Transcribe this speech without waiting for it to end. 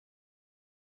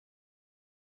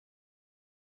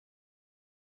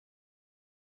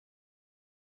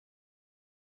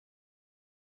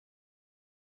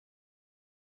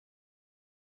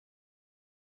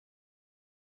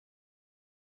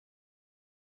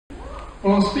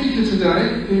Well, our speaker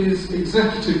today is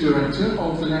Executive Director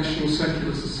of the National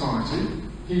Secular Society.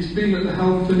 He's been at the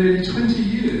helm for nearly 20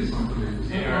 years, I believe.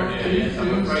 Yes,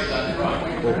 I'm afraid that's right.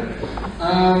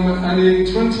 And in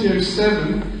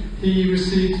 2007, he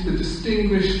received the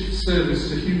Distinguished Service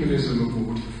to Humanism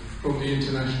Award from the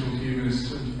International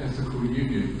Humanists and Atheists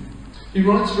Union. He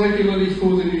writes regularly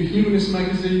for the New Humanist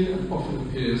magazine and often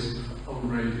appears on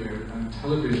radio and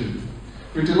television.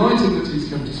 We're delighted that he's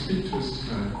come to speak to us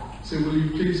today. So will you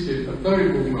please give a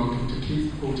very warm welcome to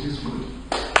Keith Porteous Wood.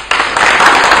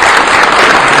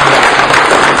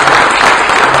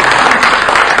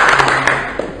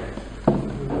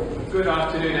 Good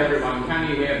afternoon, everyone. Can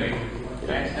you hear me?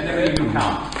 Yes. Anybody who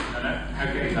can't? No?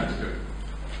 Okay, that's good.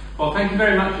 Well, thank you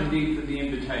very much indeed for the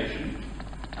invitation.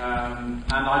 And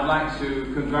I'd like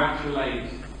to congratulate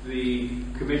the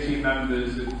committee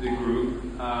members of the group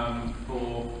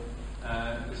for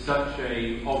such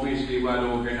a obviously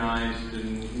well-organised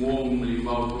and warmly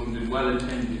welcomed and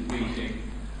well-attended meeting.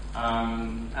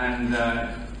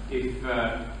 If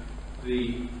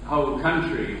the whole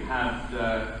country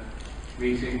had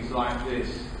meetings like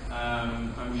this,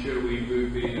 I'm sure we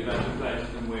would be in a better place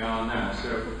than we are now.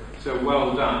 So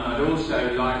well done. I'd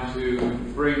also like to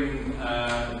bring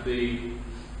the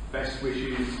best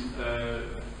wishes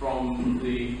from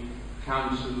the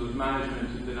Council of Management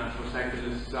of the National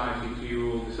Secular Society to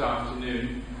you all this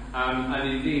afternoon. And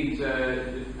indeed,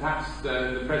 perhaps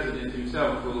the President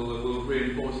himself will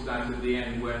reinforce that at the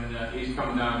end when he's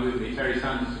come down with me, Terry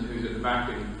Sanderson, who's at the back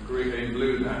in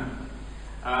blue there.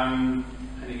 And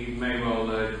he may well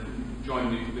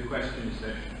join me for the question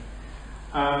session.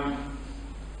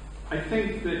 I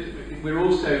think that we're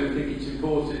also think it's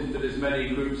important that as many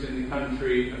groups in the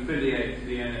country affiliate to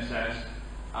the NSS,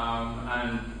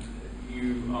 and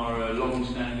you are a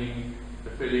long-standing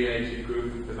affiliated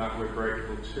group, and for that we're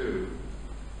grateful too.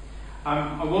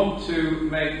 I want to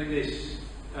make this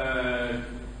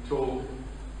talk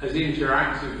as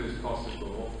interactive as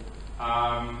possible.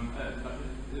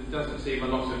 There doesn't seem a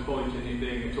lot of point in it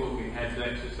being a talking heads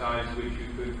exercise, which you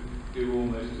could do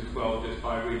almost as well just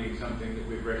by reading something that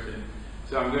we've written.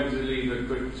 So I'm going to leave a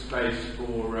quick space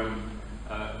for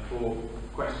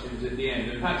questions at the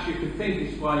end. And perhaps you could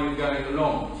think while you're going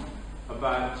along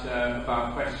about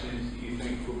questions that you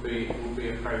think will be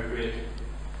appropriate,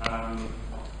 and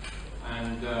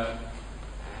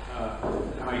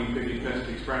how you could best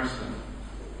express them.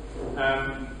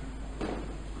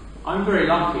 I'm very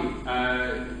lucky.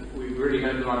 We've really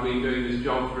heard that I've been doing this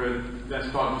job for the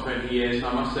best part of 20 years, and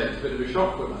I must say it's a bit of a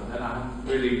shock for me that I haven't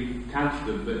really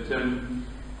counted them.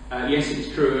 But yes, it's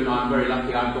true, and I'm very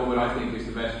lucky. I've got what I think is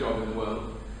the best job in the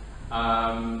world.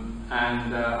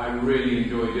 I really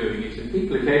enjoy doing it. And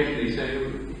people occasionally say,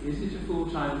 is it a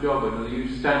full-time job? And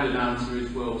the standard answer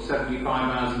is, well, 75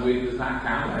 hours a week, does that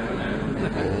count? I don't know.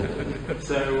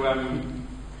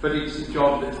 But it's a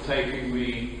job that's taking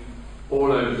me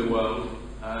all over the world,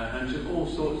 and to all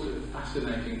sorts of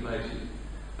fascinating places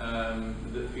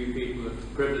that few people are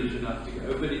privileged enough to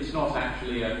go. But it's not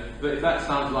actually but if that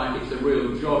sounds like it's a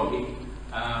real job,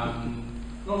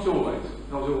 not always.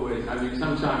 Not always. I mean,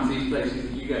 sometimes these places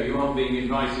that you go, you aren't being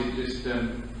invited just for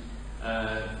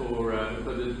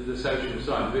the social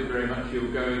side of it. Very much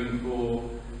you're going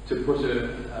to put a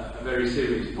very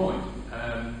serious point,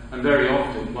 and very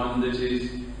often one that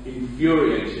is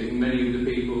infuriating many of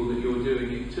the people that you're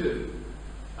doing it to.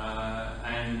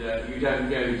 You don't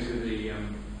go to the,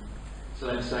 so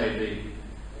let's say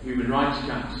the Human Rights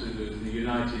Council of the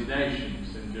United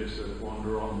Nations and just sort of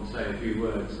wander on and say a few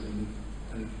words and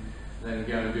then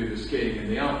go and do the skiing in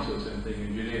the Alps or something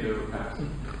in Geneva or perhaps.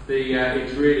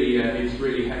 It's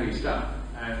really heavy stuff.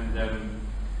 And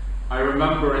I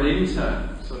remember an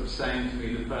intern sort of saying to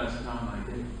me the first time I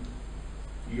did it,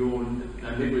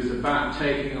 and it was about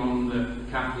taking on the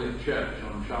Catholic Church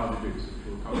on child abuse, which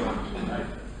we'll come back to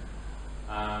later.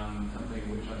 Something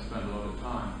which I spent a lot of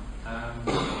time.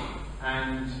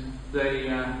 And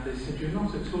they said, "You're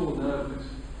not at all nervous."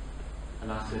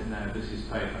 And I said, "No, this is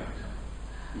payback."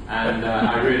 And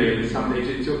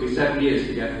it took me 7 years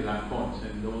to get to that point,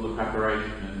 and all the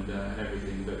preparation and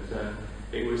everything, but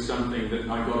it was something that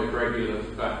I got a great deal of,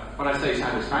 when I say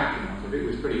satisfaction out of it, it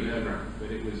was pretty nerve-wracking,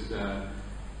 but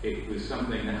it was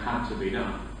something that had to be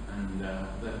done, and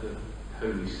that the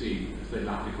Holy See, as they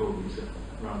like to call themselves,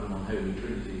 rather than Holy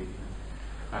Trinity,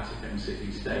 Vatican City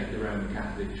State, the Roman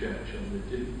Catholic Church, and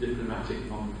the diplomatic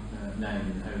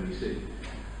name Holy See,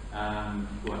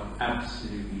 were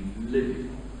absolutely livid.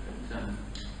 But,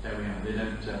 there we are.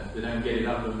 They don't get it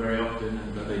up very often,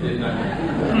 but they did that.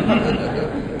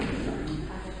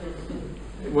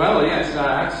 Well, yes,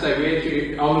 I have to say, we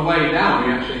actually, on the way down,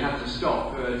 we actually had to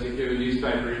stop to give a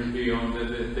newspaper interview on the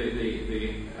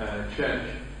church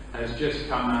has just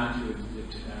come out with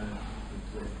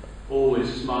always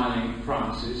smiling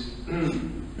Francis, is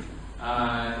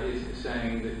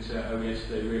saying that, oh yes,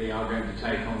 they really are going to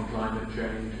take on climate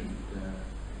change, and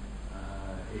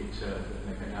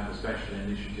they're going to have a special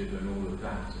initiative and all of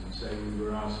that. And so we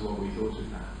were asked what we thought of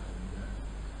that.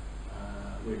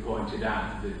 We pointed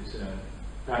out that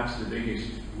perhaps the biggest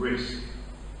risk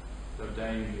or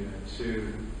danger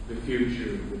to the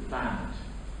future of the planet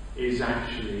is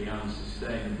actually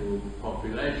unsustainable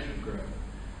population growth.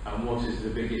 And what is the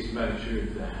biggest motor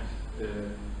of that?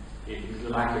 It is the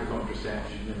lack of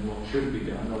contraception, and what should be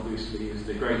done, obviously, is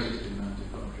the greatest amount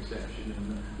of contraception,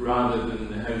 and rather than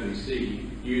the Holy See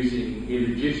using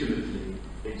illegitimately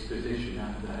its position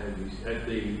at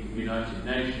the United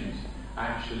Nations,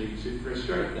 actually to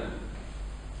frustrate them.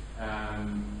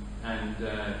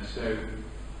 So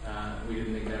we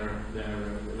didn't think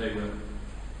they were,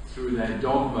 through their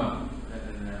dogma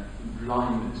and their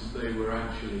blindness, they were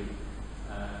actually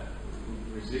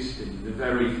resisting the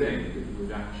very thing that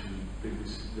would actually be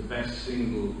the best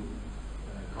single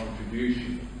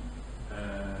contribution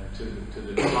to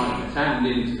the climate and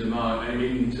into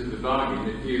the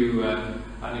bargain. A few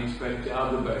unexpected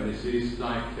other bonuses,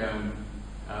 like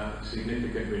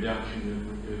significant reduction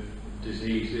of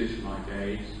diseases like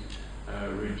AIDS,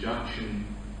 reduction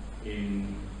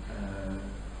in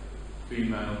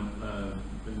female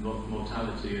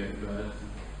mortality at birth,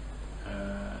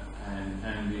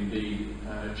 and indeed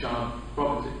child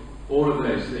poverty. All of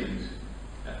those things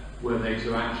were they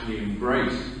to actually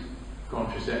embrace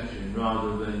contraception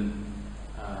rather than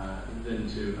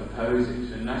to oppose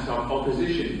it. And that's our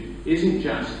opposition isn't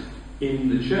just in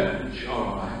the church,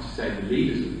 or I have to say the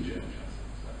leaders of the church.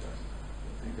 I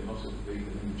think a lot of the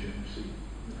people in the church see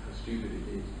how stupid it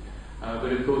is.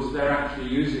 But of course they're actually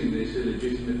using this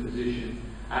illegitimate position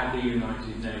at the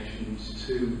United Nations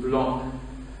to block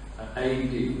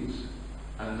aid deals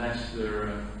unless there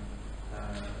are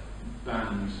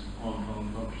bans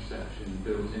on contraception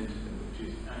built into them, which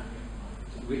is,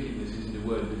 wickedness isn't a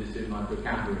word that is in my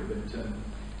vocabulary, but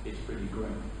it's pretty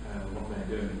great what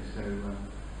they're doing. So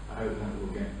I hope that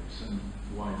will get some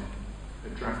wide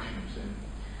attraction. So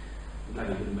I'm glad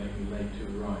it didn't make me late to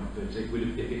arrive, but if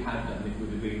it had done, it would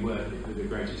have been worth it with the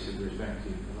greatest of respect,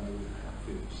 and I would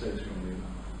feel so strongly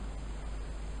about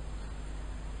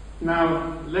that. Now,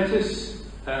 let us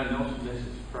pray.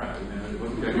 No, it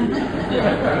wasn't going to be.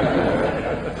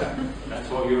 That's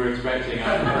what you were expecting.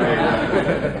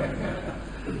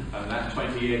 And that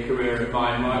 20-year career of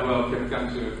mine might well have come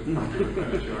to a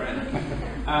premature end.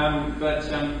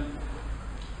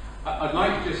 I'd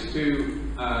like just to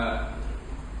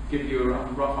give you a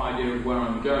rough idea of where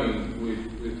I'm going with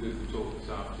the talk this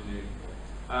afternoon.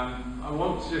 I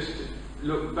want just to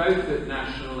look both at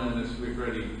national and, as we've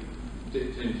already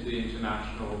dipped into the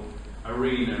international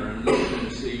arena, and look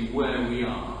and see where we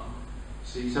are,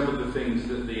 see some of the things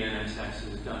that the NSS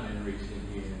has done in recent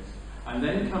years, and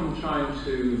then come trying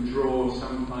to draw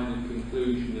some kind of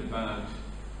conclusion about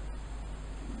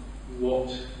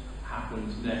what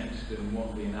happens next and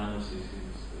what the analysis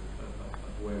is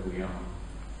of where we are.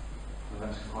 So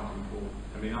that's quite important.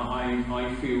 I mean, I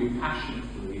feel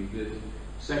passionately that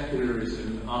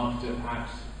secularism, after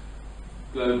perhaps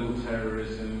global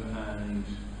terrorism and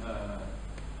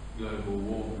global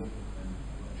war, and I'm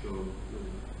not sure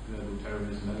global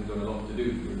terrorism hasn't got a lot to do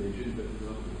with religion, but a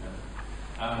lot of it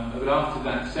has. But after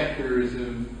that,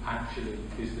 secularism actually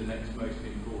is the next most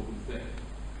important thing,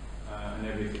 and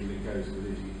everything that goes with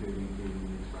it, including freedom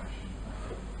of expression.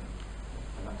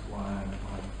 And that's why I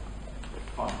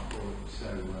fight for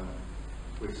it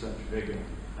with such vigour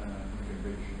and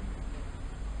conviction.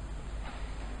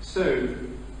 So,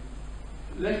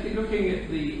 let's be looking at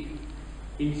the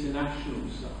international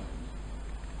side.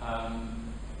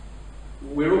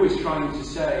 We're always trying to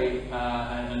say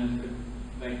and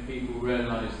make people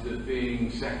realise that being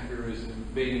a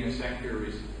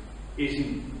secularist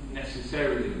isn't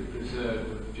necessarily the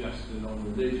preserve of just the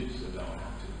non-religious, although I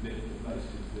have to admit that most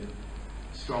of the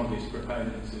strongest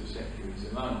proponents of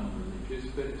secularism are non-religious.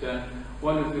 But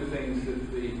one of the things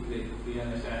that the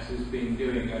NSS has been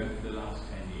doing over the last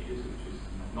 10 years, which is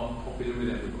not popular with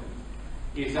everyone,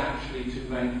 is actually to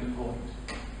make the point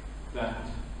that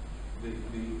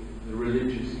the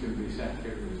religious can be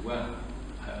secular as well.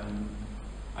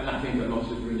 And I think a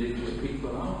lot of religious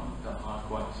people are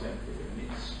quite secular. And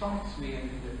it strikes me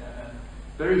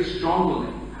very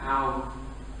strongly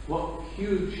what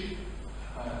huge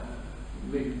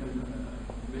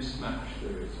mismatch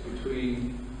there is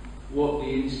between what the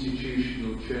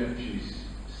institutional churches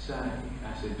say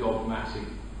at a dogmatic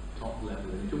top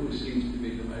level, and it always seems to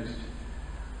be the most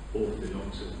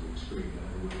orthodox or extreme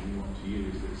level, whatever you want to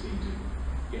use, that seem to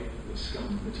get the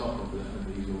scum at the top of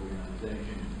these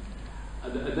organisations.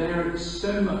 They are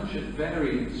so much at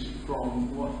variance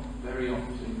from what very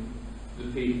often the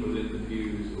people in the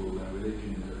pews or their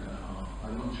religions are.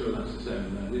 I'm not sure that's the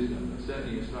same with Islam, but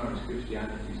certainly as far as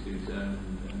Christianity is concerned,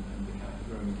 and the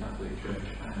Roman Catholic Church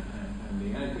and the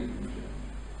Anglican Church.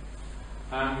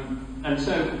 And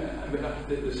so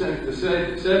the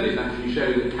surveys actually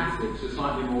show that Catholics are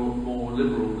slightly more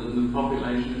liberal than the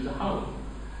population as a whole,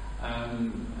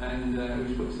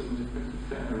 which puts them at a pretty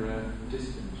fair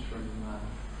distance from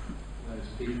those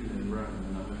people in Rome.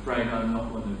 And I'm afraid I'm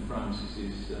not one of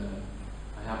Francis's.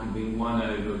 I haven't been won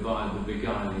over by the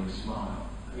beguiling smile.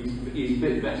 He's a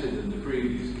bit better than the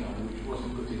previous guy, which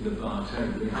wasn't putting the bar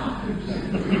terribly high.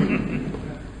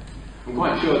 I'm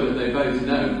quite sure that they both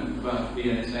know about the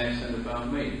NSS and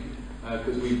about me,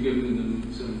 because we've given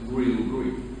them some real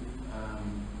grief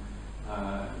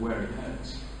where it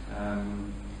hurts.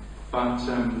 But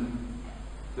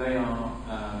they are,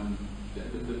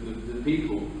 the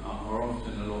people are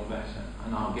often a lot better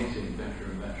and are getting better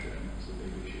and better, and that's the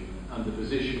big issue. And the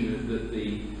position that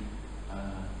the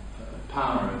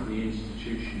power of the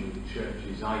institution of the church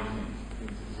is, I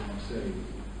think, as I'll say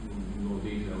in more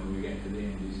detail when we get to the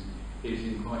end, is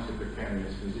in quite a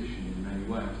precarious position in many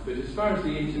ways. But as far as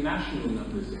the international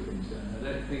numbers are concerned, I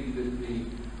don't think that the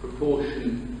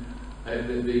proportion,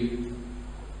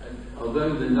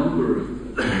 although the number of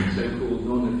so-called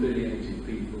non-affiliated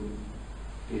people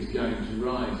is going to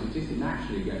rise, it isn't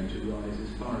actually going to rise as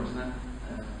far as that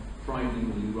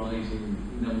frighteningly rising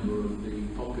number of the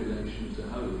population as a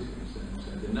whole is concerned. So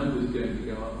the number is going to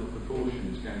go up, the proportion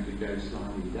is going to go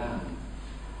slightly down.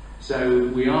 So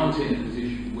we aren't in a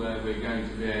position where we're going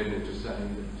to be able to say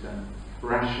that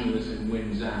rationalism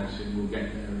wins out and we'll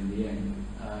get there in the end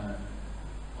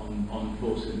on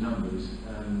force of numbers.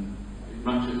 As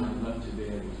much as I'd love to be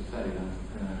able to say that,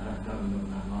 I don't know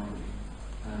that likely.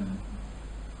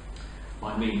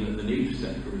 Might mean that the need for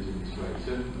secularism is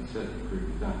greater. I certainly agree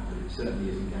with that, but it certainly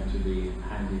isn't going to be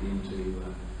handed into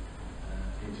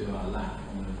our lap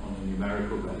on a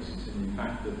numerical basis. And in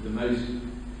fact, the most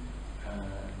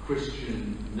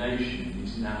Christian nation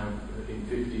is now, in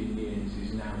 15 years,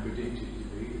 is now predicted to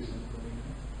be, is that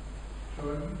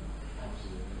correct?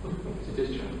 Absolutely. It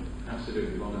is true.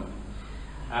 Absolutely. Well done.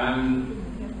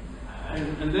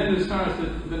 And then as far as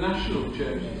the national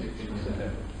churches are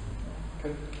concerned.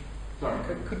 Sorry.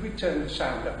 Could we turn the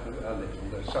sound up a little?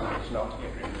 There's somebody's not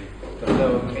hearing the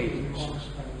lower cadence.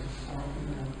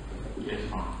 Yes,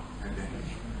 fine. Okay.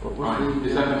 Right.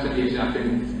 Is that actually, I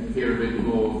can hear a bit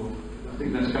more? I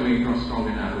think that's coming across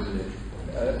stronger now, isn't it?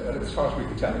 As far as we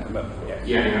can tell at the moment, yes.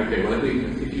 Yeah, okay. Well, I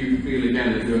think if you feel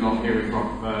again that you're not hearing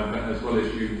as well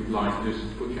as you would like, just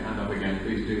put your hand up again.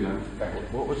 Please do that.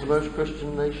 What was the most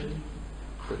Christian nation?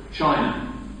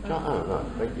 China. Oh,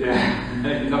 right.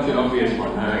 Yeah, not an obvious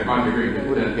one. I quite agree.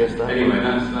 Wouldn't guess that. Anyway,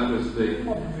 that was the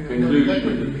conclusion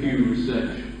of the Pew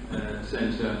Research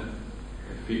Centre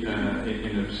in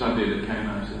a study that came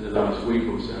out in the last week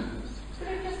or so. Could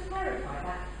I just clarify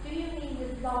that? Do you mean the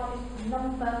largest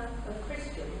number of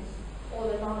Christians or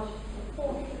the largest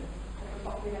proportion of the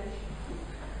population?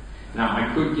 Now,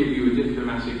 I could give you a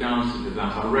diplomatic answer to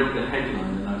that. I read the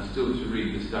headline and I'm still to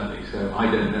read the study, so I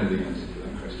don't know the answer to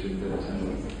that question, but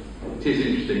it is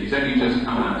interesting. It's only just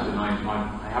come out and I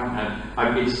haven't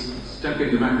had... it's stuck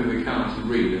in the back of the car to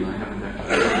read and I haven't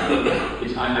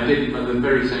actually... I did, but the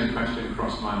very same question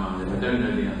crossed my mind and I don't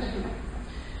know the answer.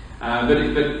 But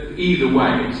either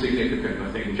way, it's significant,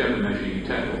 I think, whichever measure you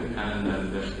take, and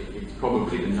it's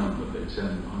probably the number, but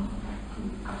I'm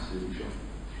absolutely sure.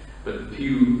 But the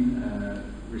Pew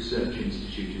Research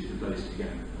Institute is the place to go.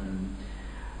 And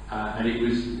I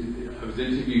was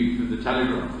interviewed for the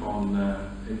Telegraph on,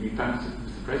 in fact, it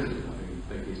was the President, I think,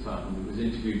 beg his pardon, who was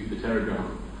interviewed for the Telegraph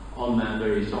on that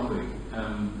very topic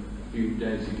a few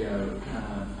days ago,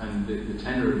 and the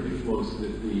tenor of it was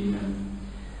that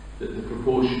the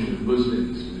proportion of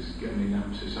Muslims was going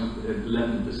up to something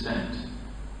 11%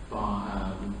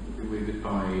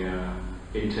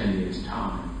 in 10 years'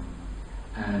 time,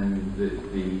 and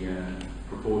that the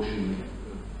proportion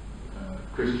of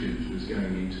Christians was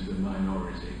going into the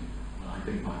minority. Well, I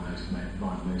think by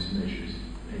most measures,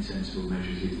 in sensible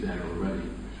measures, it's there already.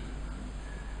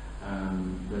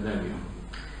 But there we are.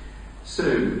 So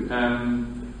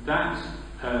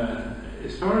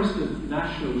as far as the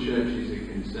national churches are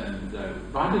concerned, though,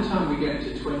 by the time we get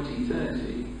to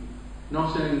 2030,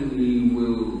 not only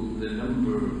will the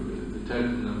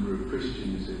total number of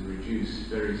Christians have reduced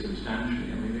very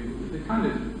substantially. I mean, they kind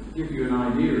of give you an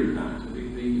idea of that.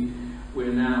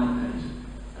 We're now at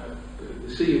the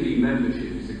C of E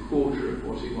membership is a quarter of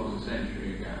what it was a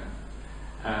century ago.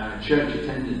 Church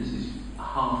attendance is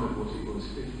half of what it was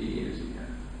 50 years ago.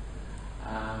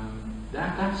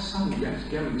 That's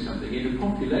going something in a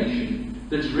population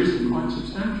that's risen quite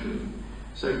substantially.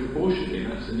 So proportionally,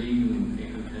 that's an even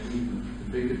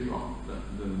bigger drop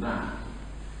than that.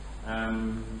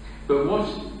 But what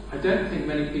I don't think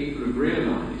many people have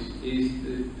realised is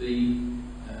that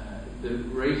the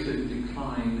rate of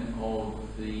decline of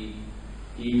the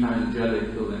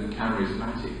evangelical and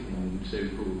charismatic and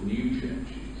so-called new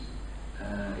churches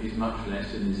is much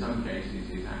less, and in some cases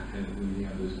is active than the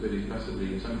others, but is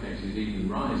possibly in some cases even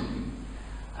rising.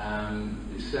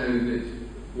 So that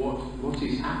what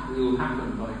will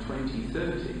happen by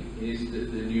 2030 is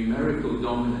that the numerical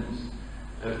dominance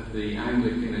of the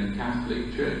Anglican and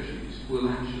Catholic churches will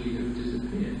actually have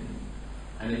disappeared,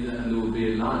 and there will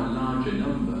be a larger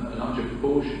number, a larger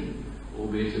proportion,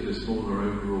 albeit of a smaller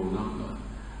overall number,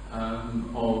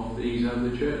 of these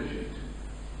other churches.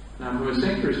 Now, from a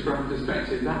secularist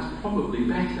perspective, that's probably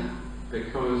better,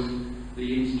 because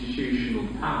the institutional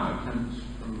power comes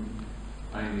from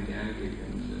mainly the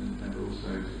Anglicans and also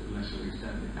to a lesser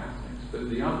extent the Catholics. But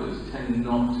the others tend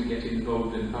not to get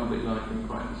involved in public life in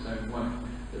quite the same way.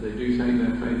 But they do take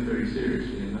their faith very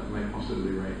seriously, and that may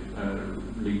possibly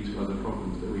lead to other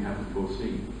problems that we haven't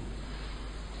foreseen.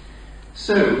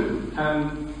 So,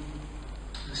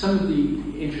 some of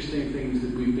the interesting things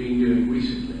that we've been doing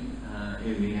recently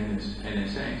in the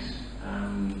NSS.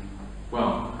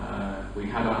 We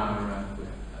had our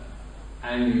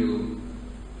annual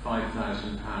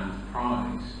 £5,000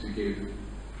 prize to give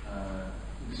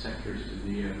the Secularist of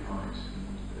the Year prize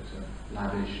at a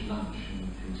lavish lunch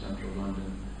in central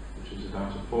London, which was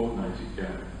about a fortnight ago,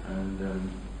 and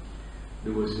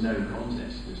there was no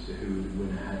contest as to who the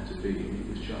winner had to be. It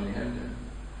was Charlie Hebdo,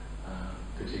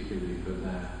 particularly for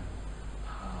their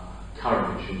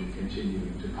courage in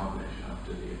continuing to publish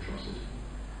after the atrocity.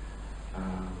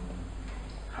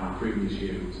 Our previous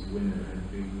year was the winner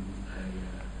had been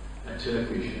a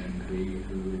Turkish MP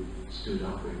who had stood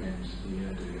up against the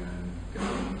Erdogan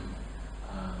government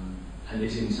and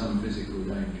is in some physical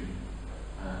danger.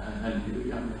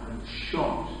 I'm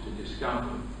shocked to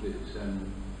discover that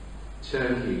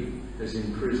Turkey has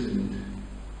imprisoned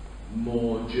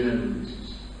more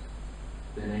journalists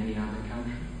than any other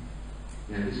country.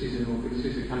 This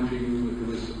is a country who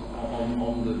was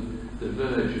on the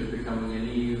verge of becoming an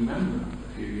EU member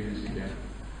a few years ago.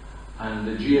 And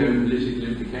the geopolitical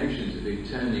implications of it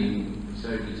turning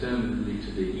so determinedly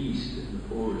to the east and the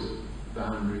porous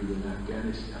boundary with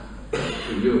Afghanistan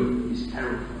to Europe is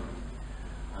terrifying.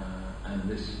 And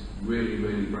this really,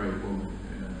 really brave woman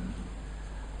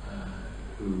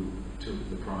who took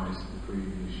the prize the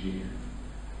previous year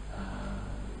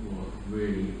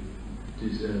really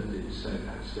deserved it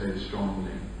so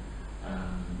strongly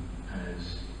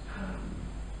as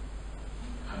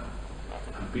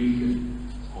a beacon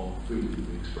of freedom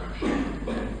of expression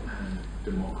and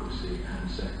democracy and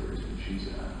secularism. She's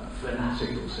a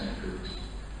fanatical secularist,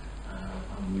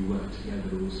 and we work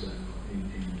together also in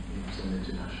some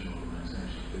international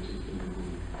organisations,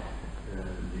 particularly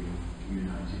the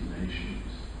United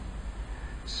Nations.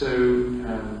 So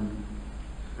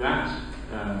that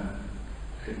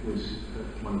it was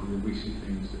one of the recent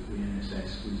things that the NSS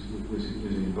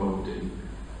was involved in.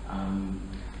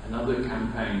 Another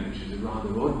campaign, which is a rather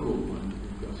oddball one that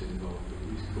we've got involved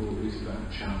with, is about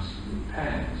chancel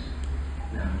repairs.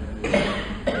 Now,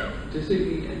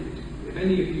 if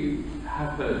any of you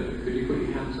have heard of it, could you put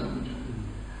your hands up?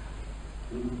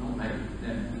 Not maybe.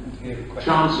 No.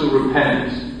 Chancel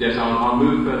repairs. Yes, I'll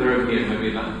move further over here.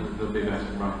 Maybe that'll be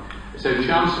better. Right. So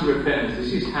chancel repairs.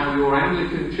 This is how your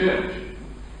Anglican Church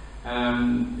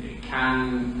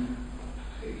can,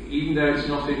 even though it's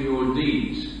not in your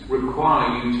deeds,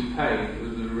 require you to pay for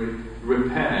the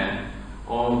repair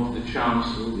of the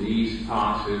chancel, the east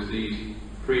part of these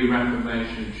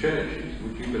pre-Reformation churches.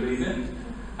 Would you believe it?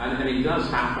 And it does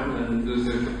happen, and there's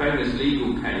a famous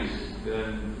legal case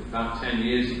about 10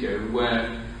 years ago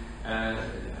where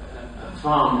a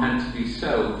farm had to be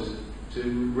sold to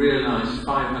realise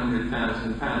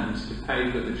 £500,000 to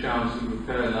pay for the chancel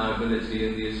repair liability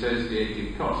and the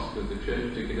associated costs, because the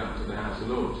church took it up to the House of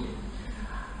Lords.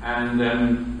 And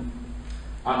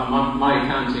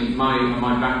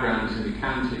my background is in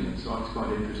accounting, and so I was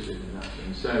quite interested in that.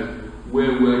 And so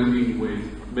we're working with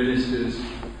ministers,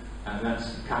 and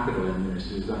that's capital M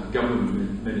ministers, that's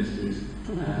government ministers,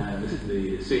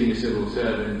 the senior civil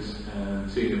servants,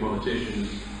 senior politicians,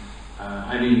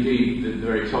 and indeed the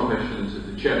very top echelons of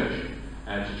the church,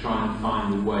 to try and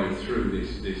find a way through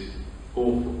this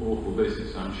awful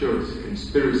business. I'm sure it's a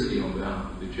conspiracy on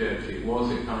behalf of the church. It was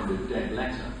a kind of dead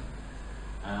letter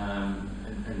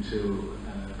until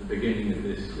the beginning of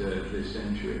this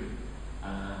century,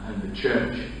 and the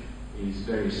church is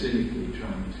very cynically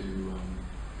trying to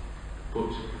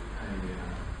put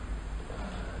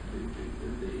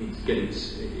get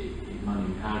its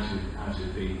money out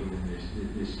of people in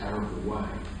this terrible way.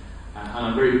 And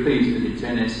I'm very pleased that its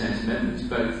NSS members,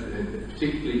 both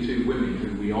particularly two women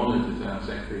who we honoured at our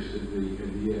Secretariat of the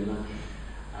Year lunch,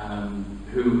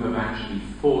 who have actually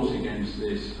fought against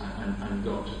this and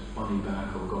got money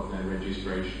back or got their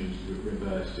registrations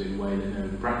reversed in a way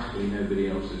that practically nobody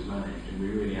else has managed, and we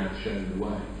really have shown the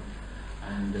way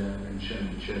and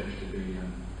shown the church to be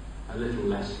a little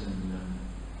less than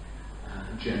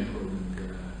gentle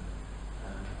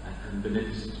and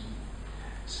beneficent.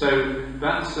 So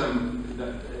that's something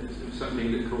that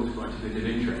caused quite a bit of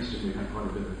interest, and we've had quite a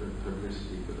bit of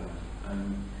publicity for that.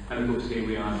 And of course here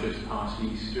we are just past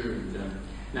Easter, and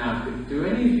now do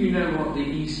any of you know what the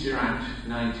Easter Act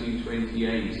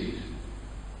 1928 is?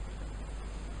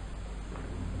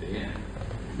 Yeah.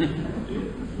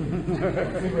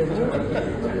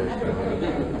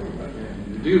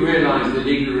 You do realise that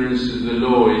ignorance of the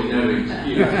law is no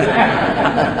excuse.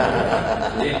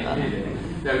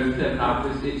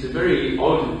 It's a very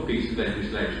odd piece of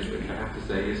legislation, which I have to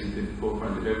say isn't in the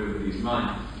forefront of everybody's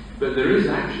mind. But there is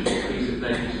actually a piece of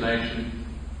legislation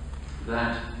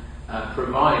that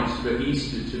provides for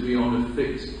Easter to be on a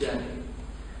fixed day.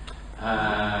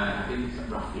 I think it's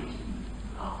roughly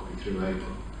halfway through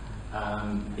April.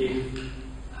 If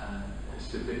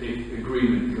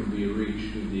agreement can be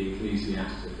reached with the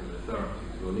ecclesiastical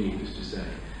authorities, or needless to say,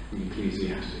 the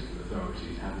ecclesiastical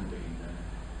authorities haven't been,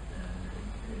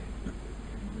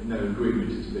 no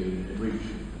agreement has been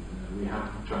reached. We have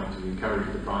tried to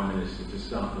encourage the Prime Minister to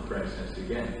start the process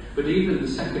again. But even the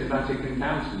Second Vatican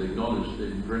Council acknowledged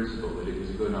that in principle that it was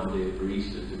a good idea for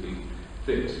Easter to be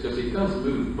fixed, because it does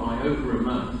move by over a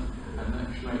month, and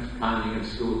that makes planning of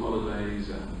school holidays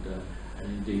and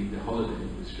indeed the holiday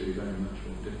industry very much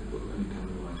more difficult than it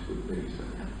otherwise would be, so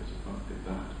we have to part with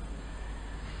that.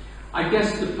 I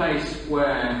guess the place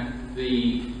where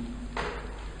the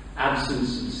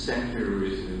absence of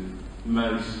secularism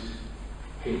most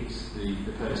hits the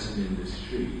person in the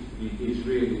street is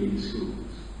really in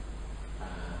schools.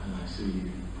 And I see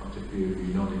quite a few of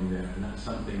you nodding there, and that's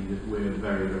something that we're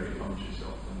very, very conscious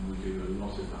of, and we do a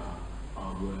lot of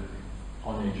our work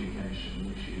on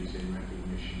education issues in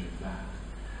recognition of that.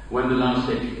 When the last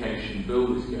education bill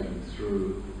was going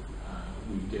through,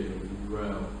 we did a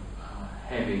real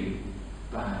heavy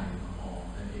bang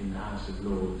in the House of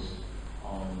Lords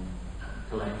on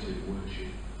collective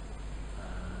worship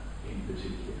in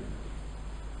particular.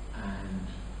 And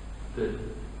the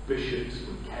bishops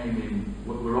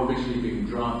were obviously being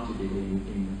drafted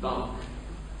in bulk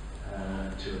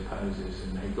to oppose us,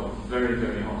 and they got very,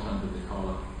 very hot under the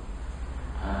collar.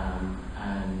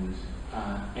 And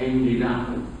ended up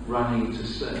running to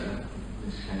Sir, in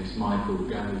this case Michael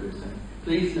Gallagher, saying,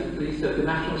 please sir, the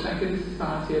National Secular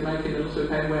Society are making a lot of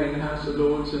headway in the House of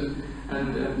Lords, and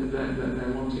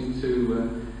they're wanting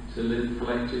to live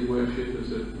collective worship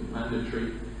as a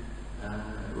mandatory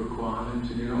requirement,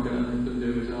 and you're not going to let them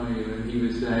do it, are you? And he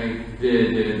was saying,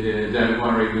 dear, don't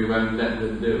worry, we won't let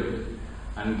them do it.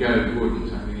 And Gove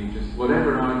wouldn't. I mean, he just,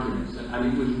 whatever arguments, and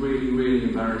it was really, really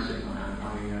embarrassing.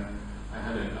 I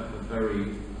had a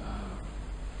very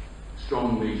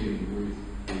strong meeting with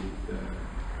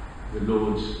the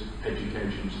Lord's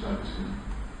education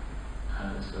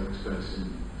spokesperson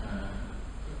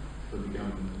for the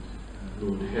government,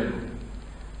 Lord Hill,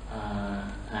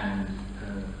 and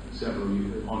several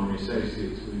honorary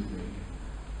associates with me,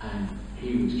 and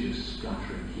he was just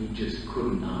stuttering. He just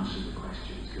couldn't answer the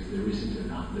questions because there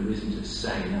isn't a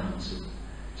sane answer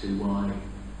to why.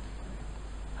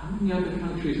 How many other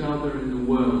countries are there in the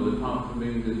world, apart from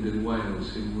England and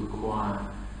Wales, who require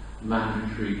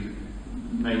mandatory,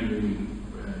 mainly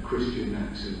Christian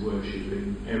acts of worship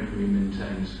in every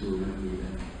maintained school every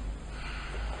day?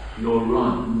 You're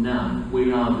right, none.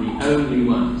 We are the only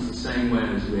ones, the same way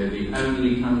as we're the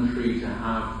only country to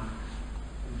have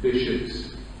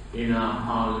bishops in our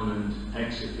parliament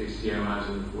ex officio as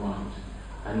of right.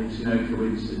 And it's no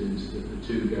coincidence that the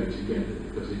two go together,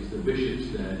 because it's the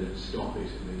bishops there that stop it,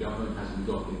 and the government hasn't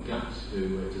got the guts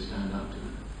to stand up to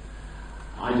them.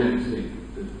 I don't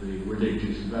think that the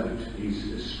religious vote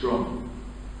is as strong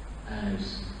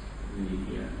as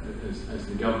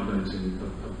the government and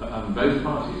both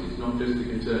parties. It's not just the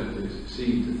Conservatives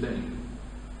seem to think.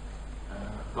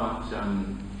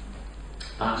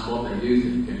 that's what they do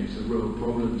think, and it's a real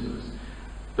problem to us.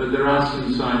 But there are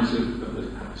some signs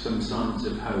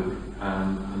of hope,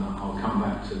 and I'll come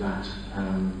back to that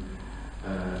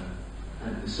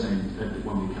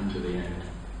when we come to the end.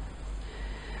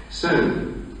 So,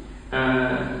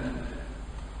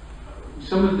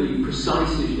 some of the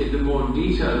precise issues, the more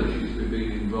detailed issues we've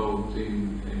been involved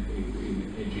in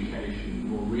education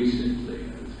more recently.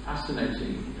 It's a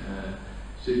fascinating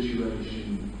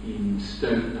situation in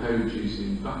Stoke Poges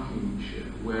in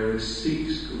Buckinghamshire, where a Sikh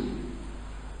school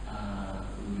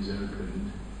was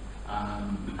opened,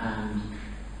 and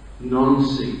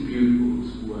non-Sikh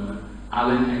pupils were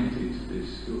allocated to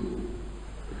this school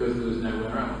because there was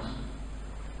nowhere else.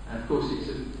 And of course, it's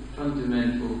a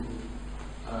fundamental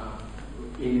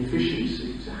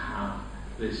inefficiency to have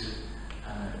this,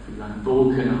 if we like,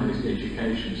 balkanised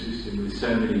education system with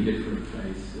so many different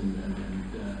faiths,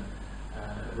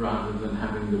 rather than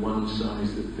having the one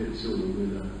size that fits all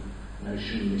with a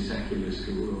notionally secular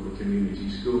school or a community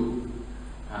school.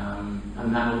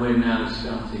 And that we're now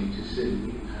starting to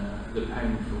see the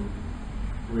painful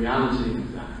reality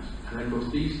of that. And of course,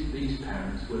 these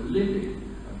parents were livid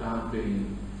about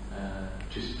being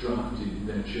just drafted,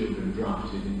 their children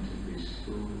drafted into this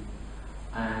school,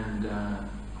 and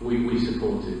we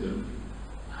supported them.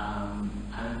 And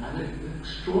an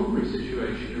extraordinary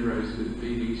situation arose with the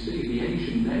BBC. The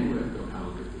Asian network got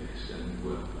hold of this and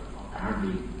were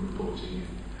apparently reporting it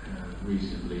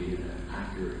reasonably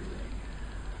accurately.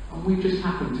 And we just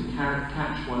happened to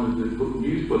catch one of the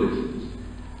news bulletins,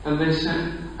 and they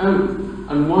said, "Oh,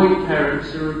 and white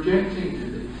parents are objecting to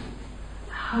this.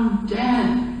 How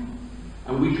dare they?"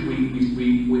 And we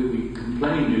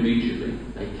complained immediately.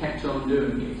 They kept on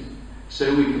doing it.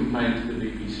 So we complained to the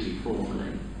BBC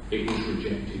formally. It was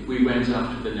rejected. We went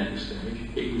up to the next stage.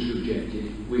 It was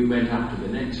rejected. We went up to the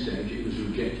next stage. It was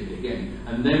rejected again.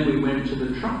 And then we went to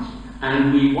the trust.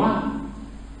 And we won.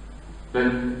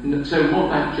 But so what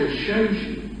that just shows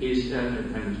you is,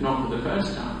 and it's not for the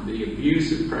first time, the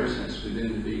abusive process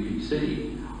within the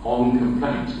BBC on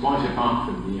complaints, quite apart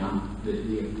from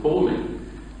the appalling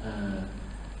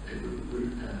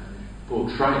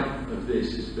portrayal of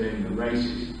this as being a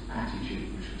racist attitude,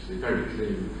 which was a very clear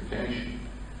implication.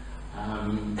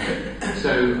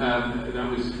 That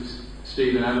was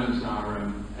Stephen Evans,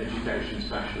 our education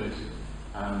specialist,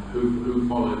 who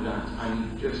followed that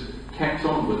and just kept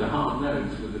on with a hard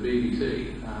nose with the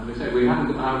BBC. They say we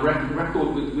haven't got our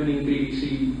record with winning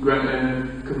BBC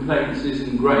complaints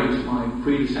isn't great. My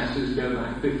predecessors go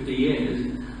back 50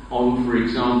 years on, for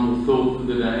example, Thought of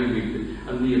the Day,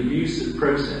 and the abusive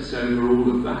process over all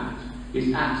of that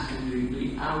is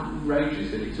absolutely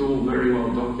outrageous, and it's all very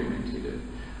well documented.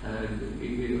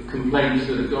 Complaints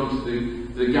that have gone to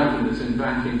the governors and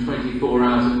back in 24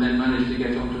 hours and then managed to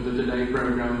get onto the Today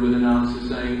programme with an answer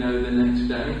saying no the next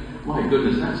day. My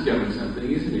goodness, that's going something,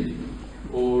 isn't it?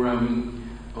 Or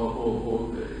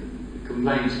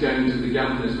complaints going to the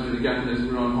governors when the governors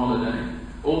were on holiday.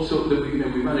 All sorts that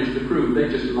we managed to prove. They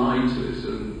just lied to us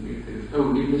and,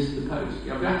 oh, you missed the post.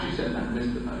 Yeah, we actually said that,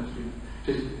 missed the post.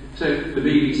 So the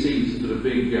BBC is sort of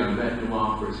big bête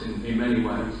noire for us in many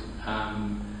ways.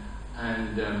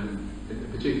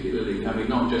 Particularly, I mean,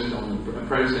 not just on a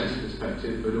process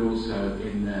perspective, but also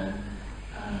in their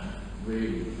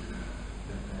really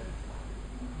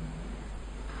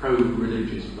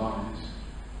pro-religious bias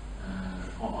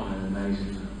on an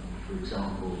amazing level. For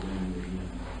example,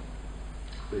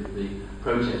 with the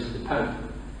protest the Pope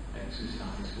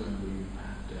exercise, when we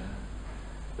had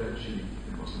virtually,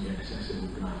 it wasn't the NSS that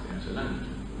organised the outer London,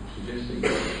 suggesting the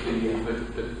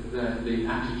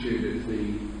attitude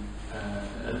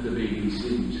of the BBC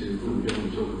to, oh, we don't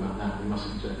want to talk about that, we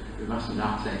mustn't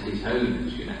upset His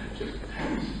Holiness, just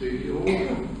absolutely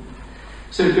awful.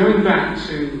 So going back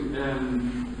to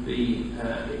the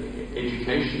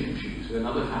education issues,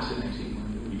 another fascinating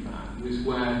one that we found was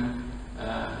where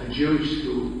a Jewish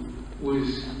school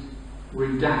was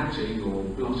redacting or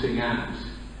blotting out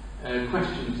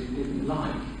questions it didn't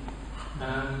like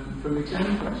from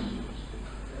exam questions,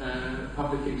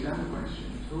 public exam questions.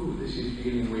 Oh, this is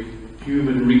dealing with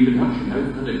human reproduction. How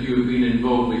many of you have been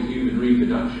involved with human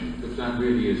reproduction? Because that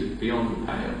really is beyond the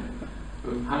pale.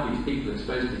 But how these people are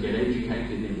supposed to get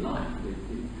educated in life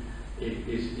it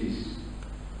is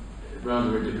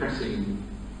rather a depressing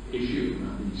issue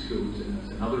about these schools, and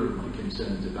that's another of my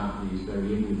concerns about these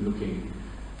very inward-looking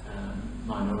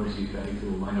minority faith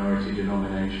or minority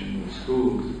denominational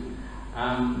schools.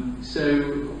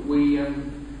 So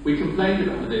we complained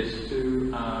about this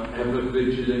to our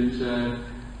ever-vigilant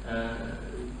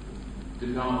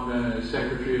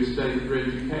Secretary of State for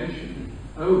Education.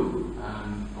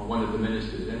 or one of the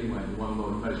ministers anyway, the one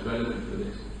most relevant for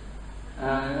this.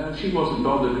 She wasn't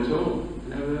bothered at all.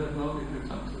 Well,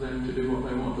 it's up to them to do what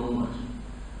they want almost.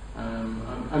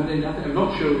 And then I'm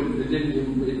not sure they didn't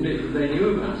even admit that they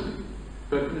knew about it.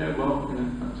 But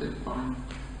that's it, fine.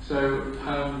 So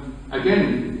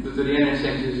again, the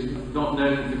NSS is not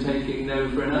known for taking no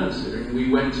for an answer. And we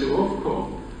went to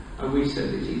Ofcom and we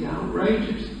said it is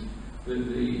outrageous,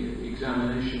 the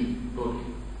examination body.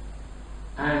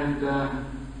 And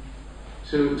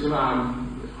to our,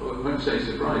 I won't say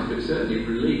surprise, but certainly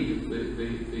relief,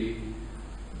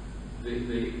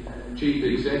 the chief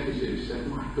executive said,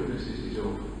 "My goodness, this is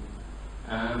awful,"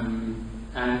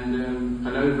 and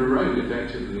overrode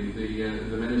effectively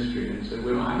the ministry and said,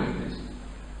 "We're not having this,"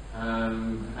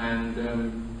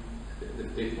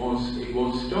 it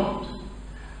was stopped.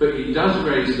 But it does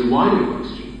raise the wider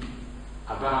question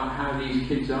about how these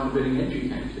kids are being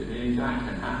educated, and in fact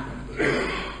can happen.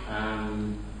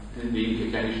 And the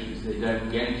implications, they don't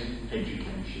get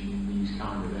education in these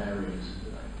kind of areas,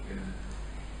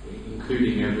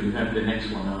 including the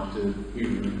next one after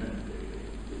human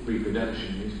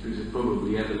reproduction is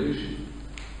probably evolution.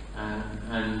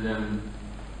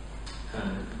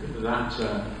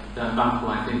 That battle,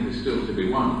 I think, is still to be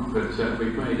won, but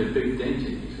we've made a big dent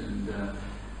in it, and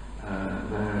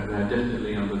they're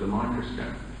definitely under the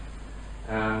microscope.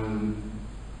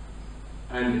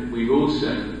 And we've also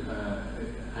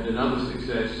had another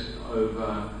success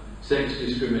over sex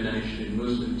discrimination in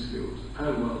Muslim schools.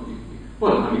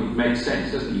 It makes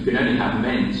sense, doesn't it? You can only have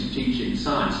men teaching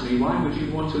science. I mean, why would you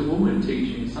want a woman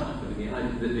teaching science?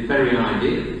 The very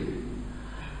idea,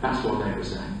 that's what they were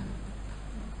saying.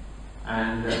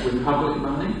 And with public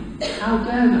money, how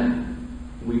dare they?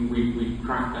 We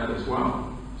cracked that as well.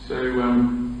 So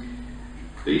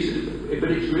but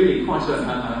it's really quite a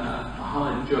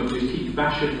hard job to keep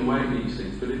bashing away these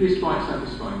things. But it is quite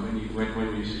satisfying when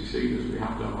you succeed, as we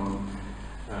have done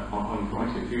on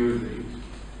quite a few of these.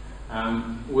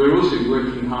 We're also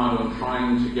working hard on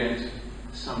trying to get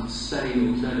some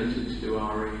sane alternatives to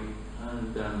RE,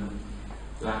 and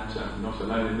that not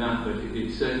alone in that, but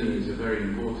it certainly is a very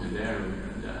important area.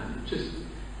 And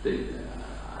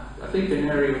I think an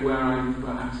area where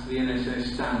perhaps the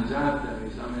NSS stands out there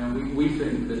is, we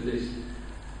think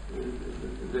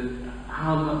that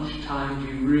how much time do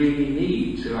you really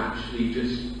need to actually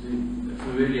just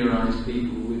familiarise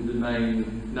people with the main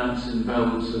nuts and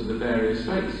bolts of the various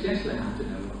faiths? Yes, they have to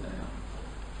know what they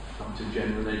are. Up to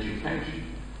general education.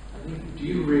 I think, do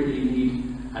you really need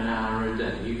an hour a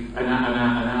day, an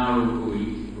hour a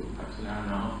week, or perhaps an hour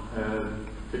and a half,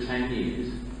 for 10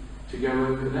 years to go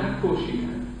over that? Of course you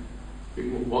can.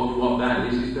 What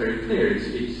that is very clear.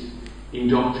 It's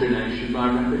indoctrination by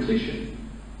repetition.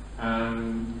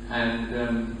 And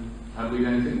we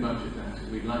don't think much of that.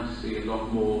 We'd like to see a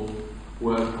lot more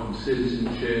work on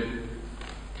citizenship,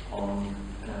 on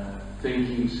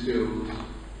thinking skills,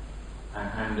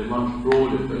 and a much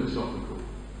broader philosophical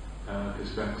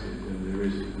perspective than there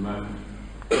is at the moment.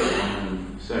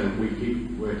 So we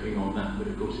keep working on that, but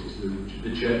of course it's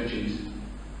the churches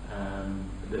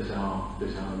that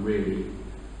are really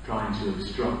trying to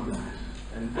obstruct that.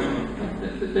 And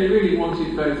they really want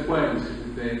it both ways.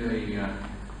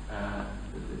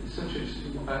 Such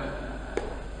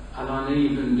an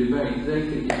uneven debate. They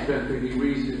think it's perfectly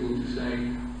reasonable to say,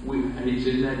 and it's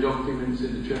in their documents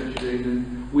in the Church of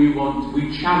England, we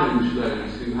challenge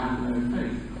those who have no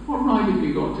faith. What right have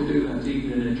you got to do that,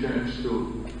 even in a church school?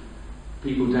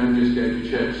 People don't just go to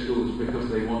church schools because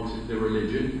they wanted the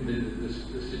religion. The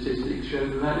statistics show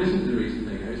that isn't the reason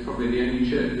they go. It's probably the only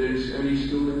church, the only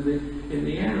school in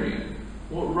the area.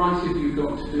 What right have you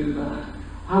got to do that?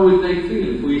 How would they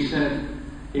feel if we said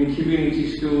in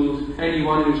community schools,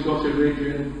 anyone who's got a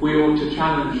religion, we ought to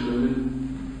challenge them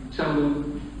and tell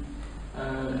them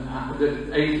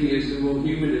that atheism or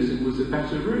humanism was a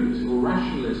better route, or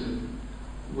rationalism?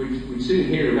 We'd soon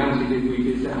hear about it if we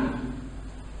did that.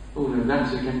 Oh no,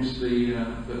 that's against the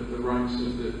rights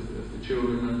of the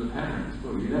children and the parents.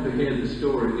 Well, you never hear the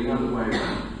story the other way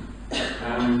around.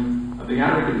 And the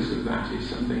arrogance of that is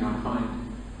something I find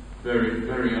very,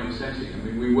 very upsetting. I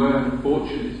mean, we were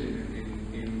fortunate in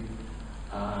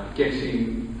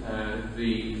getting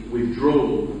the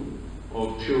withdrawal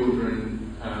of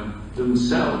children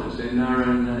themselves in their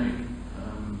own name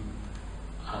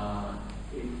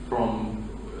from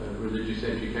religious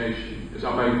education, as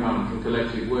I beg pardon, from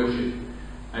collective worship.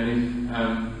 And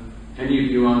if any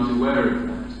of you aren't aware of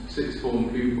that, sixth form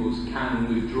pupils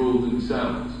can withdraw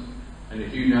themselves. And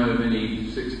if you know of any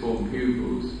sixth form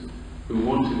pupils who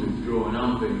want to withdraw and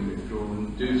aren't being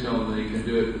withdrawn, do tell them they can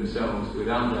do it themselves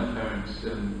without their parents'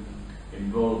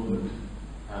 involvement.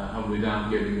 and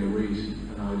without giving a reason,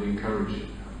 and I would encourage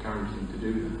them to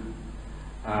do that.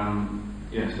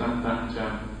 Yes, I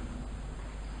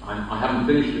haven't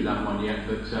finished with that one yet,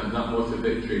 but that was a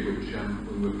victory which we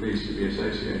were pleased to be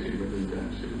associated with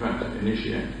and in fact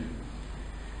initiated.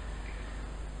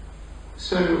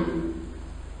 So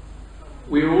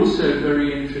we're also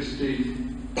very interested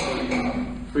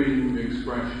in freedom of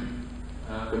expression,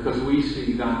 because we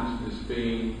see that as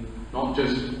being not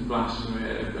just blasphemy,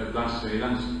 that's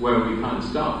where we kind of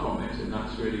start from it, and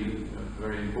that's really a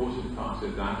very important part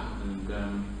of that. And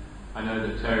I know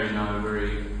that Terry and I are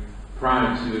very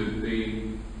proud to have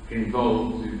been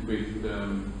involved with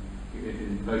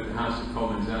in both the House of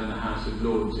Commons and the House of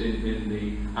Lords in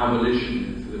the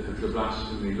abolition of the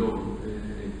blasphemy law,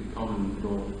 in the common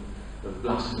law of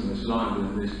blasphemous libel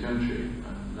in this country.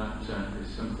 And that is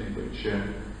something which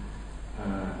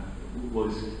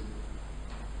was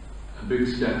a big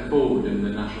step forward in the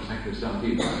National Secular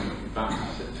Society. In fact,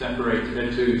 to celebrate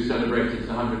its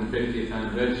 150th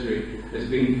anniversary has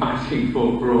been fighting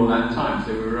for all that time,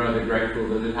 so we're rather grateful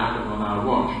that it happened on our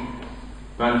watch.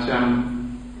 But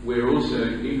we're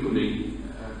also equally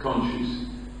conscious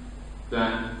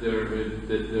that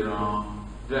there are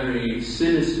very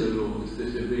sinister laws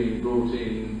that are being brought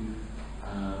in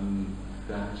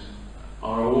that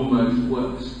are almost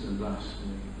worse than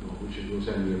blasphemy law, which of course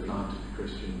only apply to the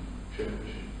Christian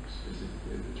Church,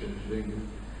 specifically the Church of England.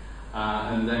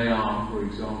 And they are, for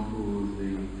example,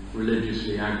 the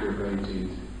religiously aggravated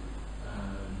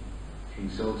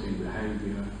insulting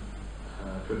behaviour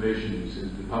provisions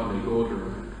of the Public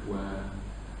Order Act, where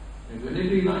would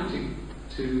anybody like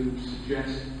to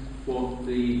suggest what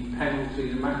the penalty,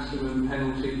 the maximum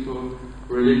penalty for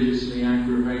religiously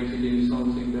aggravated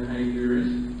insulting behaviour is?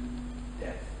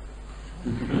 Death.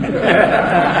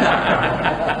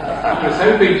 I was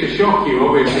hoping to shock you,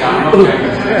 obviously I'm not going to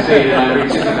say that I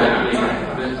reached that,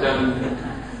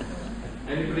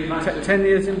 but anybody like to? 10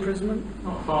 years imprisonment?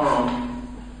 Not far off.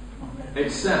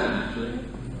 It's 7 actually.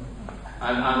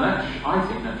 And I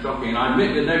think that's shocking. And I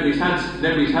admit that nobody's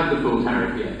had the full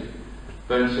tariff yet.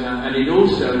 But and it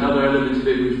also, another element of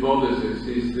it which bothers us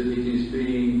is that it is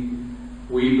being,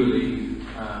 we believe,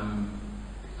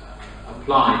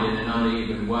 applied in an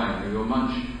uneven way. You're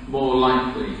much more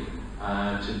likely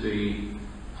to be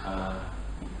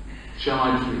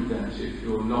charged with that if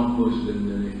you're not Muslim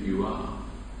than if you are.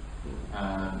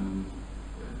 I'm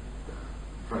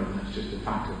afraid that's just a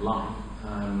fact of life.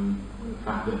 The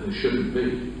fact that there shouldn't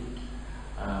be.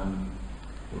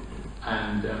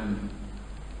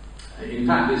 In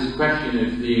fact, this question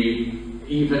of the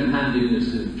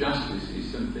even-handedness of justice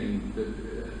is something that,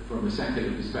 from a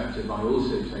secular perspective, I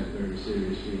also take very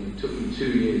seriously. And it took me 2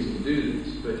 years to do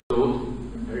this, but I thought,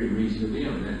 very reasonably,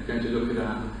 I'm going to look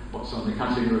at what's on the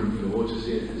cutting room floor to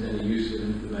see if there's any useful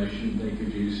information they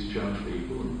could use to charge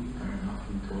people, and fair enough,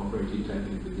 and cooperated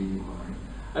totally with the inquiry.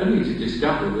 Only to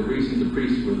discover the reason the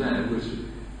priests were there was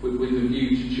with a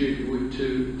view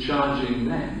to charging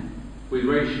them with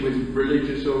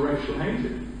religious or racial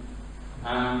hatred.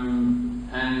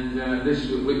 This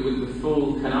with the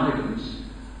full connivance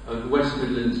of the West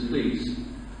Midlands Police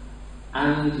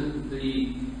and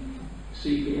the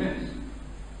CPS.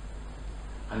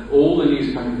 And all the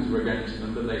newspapers were against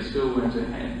them, but they still went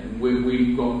ahead. And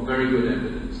we've got very good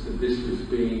evidence that this was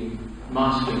being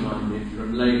masterminded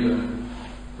from Labour,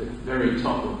 the very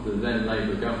top of the then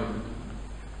Labour government.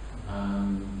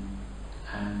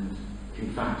 And in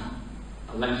fact,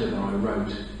 a letter that I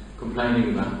wrote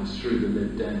complaining about this through the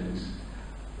Lib Dems,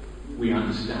 we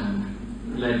understand,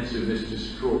 led to Mr.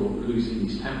 Straw losing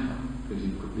his temper because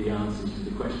the answers to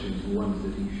the questions were ones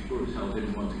that he sure as hell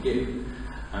didn't want to give.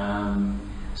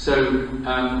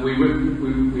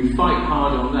 We fight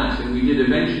hard on that, and we did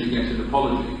eventually get an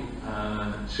apology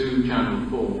to Channel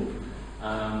 4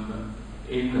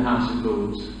 in the House of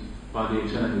Lords by the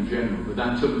Attorney General, but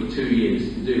that took me 2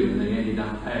 years to do, and they ended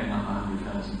up paying up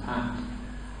 £100,000.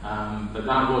 But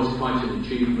that was quite an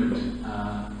achievement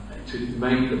to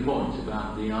make the point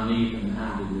about the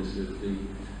uneven-handedness of the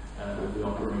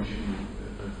operation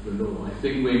of the law. I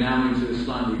think we're now into a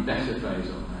slightly better phase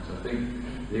on that. I think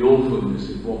the awfulness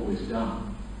of what was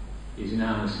done is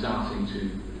now starting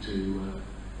to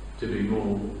be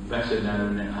more better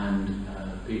known, and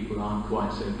people aren't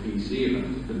quite so PC about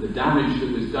it. But the damage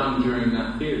that was done during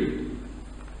that period,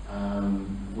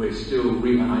 we're still,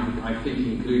 I think,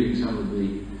 including some of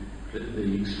the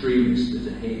extremists that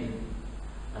are here,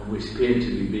 and we appear to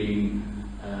be being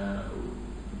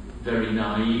very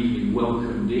naively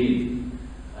welcomed in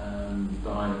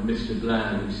by Mr.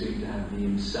 Blair, who seemed to have the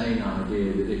insane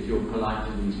idea that if you're polite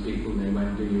to these people, they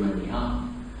won't do you any harm.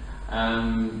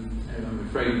 I'm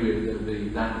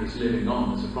afraid that is living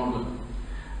on as a problem.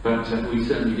 But we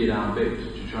certainly did our bit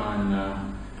to try and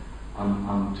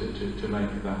to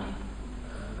make that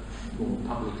more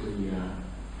publicly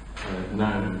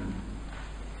known.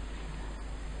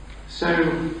 So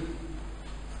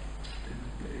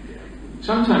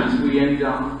sometimes we end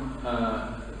up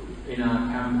in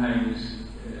our campaigns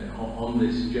on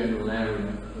this general area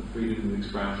of freedom of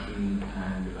expression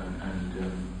and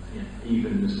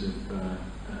evenness of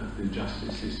the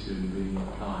justice system being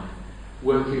applied,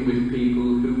 working with people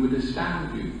who would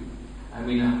astound you. I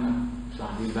mean, I'm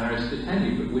slightly embarrassed to tell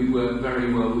you, but we work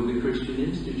very well with the Christian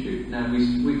Institute. Now,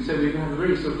 so we have a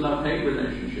very sort of love-hate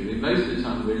relationship. And most of the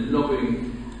time, we're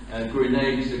lobbing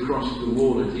grenades across the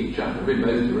wall at each other in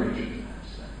both directions.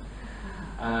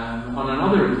 On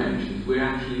other occasions, we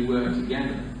actually work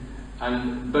together.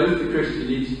 And both the Christian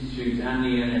Institute and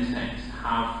the NSS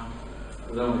have,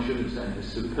 although I shouldn't say, a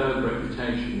superb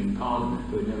reputation in Parliament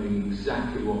for knowing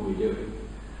exactly what we're doing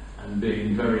and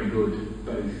being very good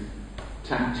both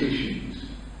tacticians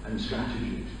and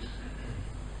strategists.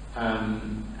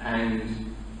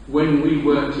 And when we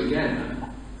work together,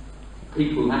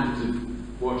 people have to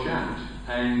watch out.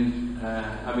 And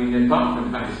I mean, apart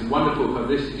from the fact it's a wonderful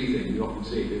publicity thing, you often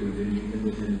see it within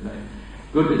the paper.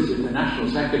 Goodness, if the National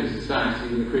Secular Society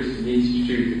and the Christian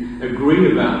Institute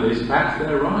agree about this, perhaps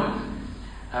they're right.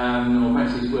 Or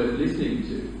perhaps it's worth listening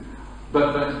to.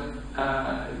 But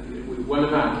one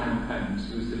of our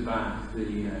campaigns was about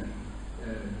the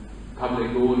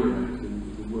Public Order Act,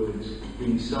 the words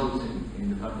insulting in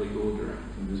the Public Order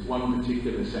Act. And there's one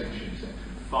particular section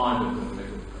 5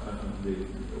 of the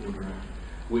Order Act,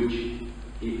 which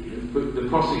the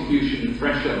prosecution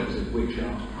thresholds of which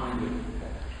are kind of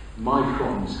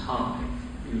microns high.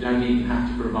 You don't even have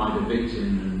to provide a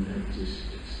victim, and it's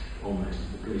almost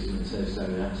the policeman says so,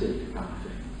 that's it, kind of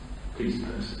thing. Police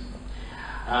person,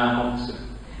 officer.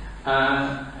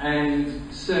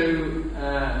 And so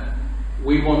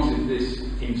we wanted this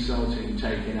insulting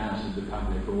taken out of the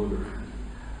Public Order Act.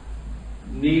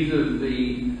 Neither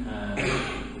the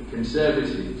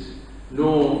Conservatives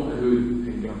nor who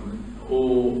in government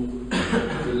or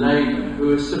the Labour,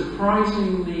 who are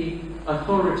surprisingly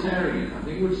authoritarian. I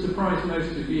think it would surprise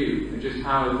most of you just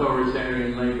how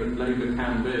authoritarian Labour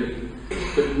can be.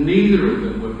 But neither of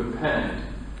them were prepared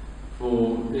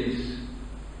for this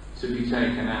to be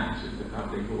taken out of the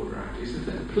Public Order Act.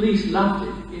 The police loved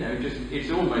it. It's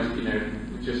almost,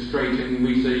 just straight in,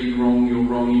 we say you're wrong,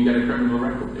 you get a criminal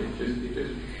record. It's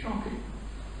just shocking.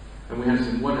 And we have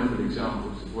some wonderful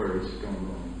examples of where it's gone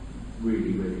wrong,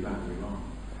 really, really badly wrong.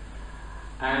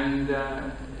 And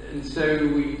so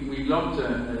we lobbed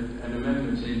an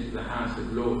amendment into the House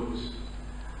of Lords,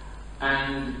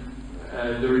 and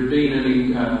there had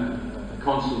been a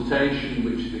consultation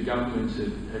which the government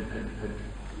had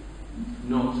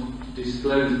not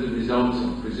disclosed the results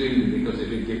of, presumably because it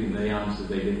had given the answer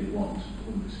they didn't want.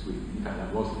 In fact,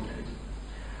 that was the case.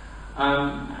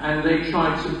 And they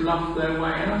tried to bluff their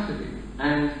way out of it.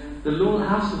 And the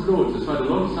House of Lords, as far as a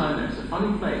long time now, it's a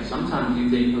funny place. Sometimes you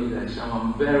think, oh, they're so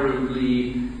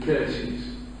unbearably courteous.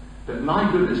 But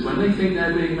my goodness, when they think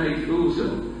they're being made fools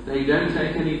of, they don't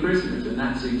take any prisoners, and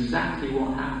that's exactly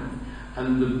what happened.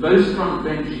 And both front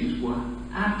benches were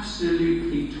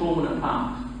absolutely torn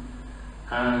apart.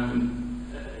 I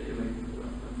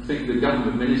think the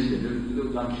government minister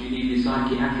looked like she needed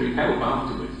psychiatric help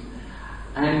afterwards.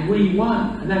 And we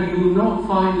won. Now, you will not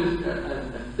find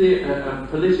a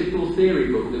political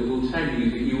theory book that will tell you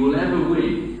that you will ever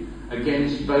win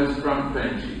against both front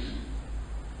benches.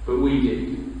 But we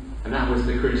did. And that was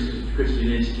the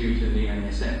Christian Institute and the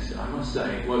NSS. I must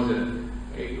say, it was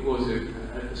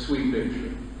a sweet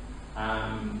victory.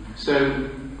 And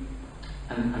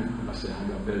I must say, I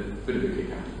got a bit of a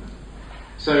kick out of that.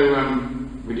 So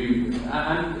we do,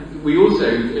 and we also,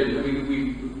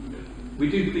 we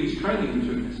do police training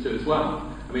between us too as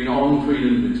well. I mean, on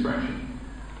freedom of expression,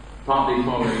 partly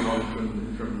following on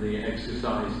from the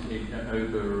exercise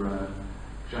over,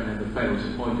 which I never fail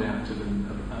to point out to them,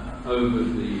 over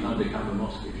the undercover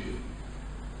mosque issue.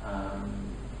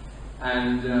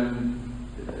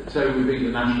 So we've been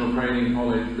the National Training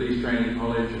College, Police Training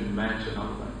College, and Met and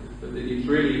other places. But it's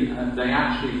really, they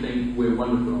actually think we're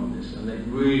wonderful on this, and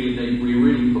we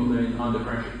really put them under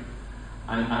pressure.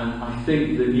 And I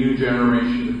think the new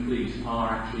generation of police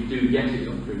do get it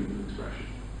on freedom of expression.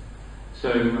 So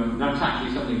that's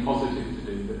actually something positive to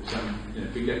do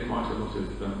that we get quite a lot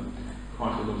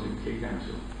of kick out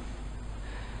of.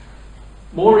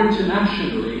 More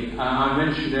internationally, I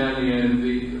mentioned earlier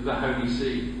the Holy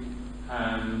See,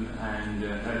 and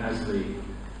as the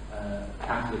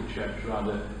Catholic Church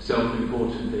rather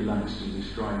self-importantly likes to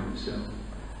describe itself.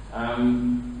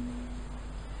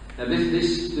 Now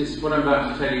this what I'm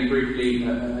about to tell you briefly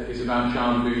is about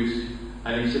child abuse,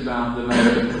 and it's about the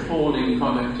most appalling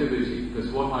productivity,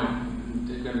 because what I'm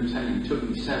going to tell you took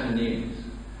me 7 years.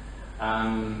 I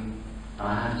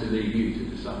have to leave you to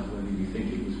decide whether you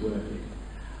think it was worth it.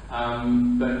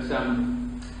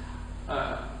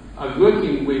 I was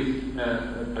working with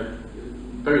a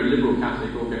very liberal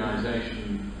Catholic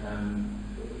organisation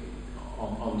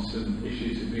on some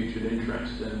issues of mutual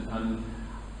interest, and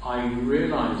I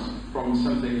realised from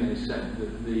something they said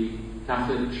that the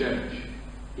Catholic Church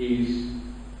is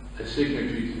a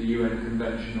signatory to the UN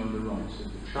Convention on the Rights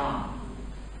of the Child.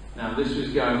 Now, this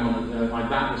was going on,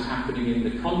 that was happening in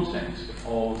the context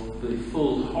of the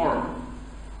full horror,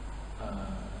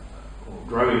 or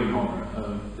growing horror,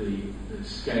 of the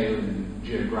scale and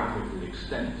geographical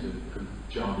extent of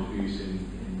child abuse in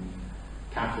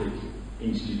Catholic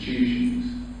institutions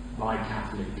by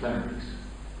Catholic clerics,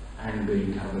 and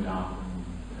being covered up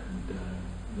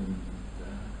and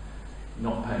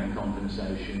not paying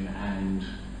compensation, and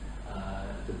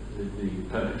the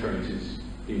perpetrators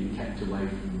being kept away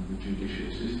from the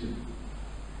judicial system,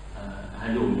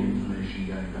 and all the information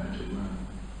going back to Rome.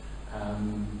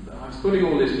 I was putting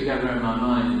all this together in my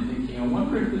mind and thinking, I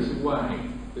wonder if there's a way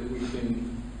that we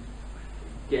can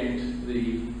get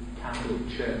the Catholic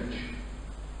Church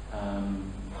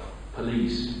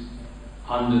policed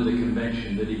under the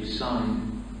convention that it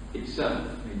signed itself.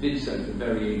 It did so for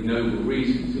very ignoble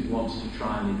reasons. It wants to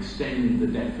try and extend the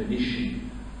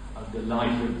definition of the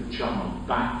life of the child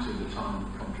back to the time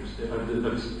of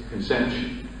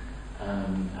conception,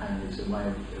 and it's a way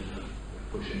of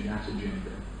pushing that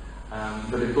agenda.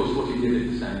 But of course, what it did at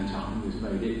the same time was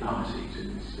made it party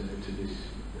to this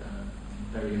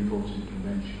very important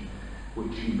convention,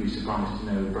 which you'd be surprised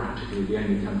to know practically the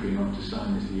only country not to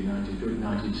sign is the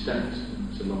United States. And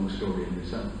it's a long story in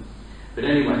itself. But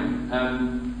anyway, I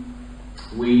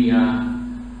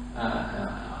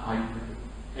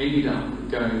ended up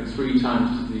going 3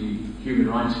 times to the Human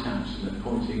Rights Council and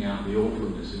pointing out the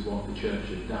awfulness of what the Church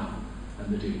had done, and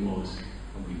that it was,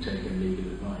 and we've taken legal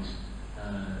advice,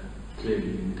 clearly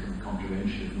in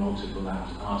contravention of multiple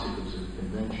articles of the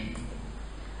Convention.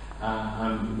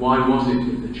 Why was it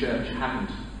that the Church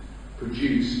hadn't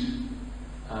produced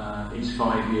its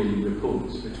 5-yearly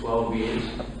reports for 12 years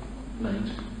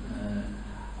late?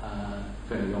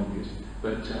 Fairly obvious.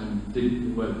 But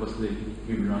was the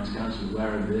Human Rights Council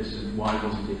aware of this, and why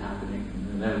wasn't it happening?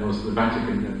 And there was the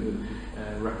Vatican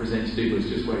representative was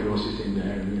just where he was sitting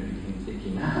there, and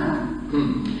thinking,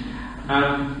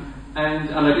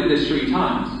 and I did this 3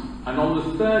 times, and on the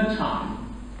 3rd time,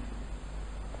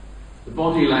 the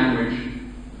body language,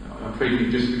 I'm afraid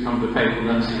you've just become the papal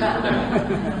nuncio, but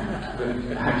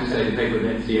I have to say the papal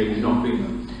nuncio is not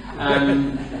female.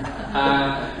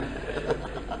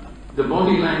 The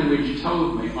body language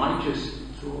told me, I just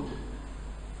thought,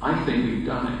 I think we've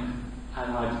done it.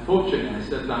 And fortunately, I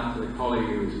said that to the colleague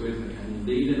who was with me, and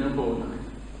indeed in a fortnight,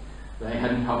 they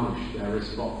had published their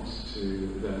response to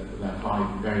their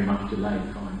very much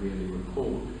delayed 5-yearly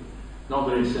report. Not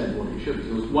that it said what it should.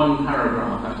 There was 1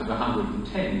 paragraph out of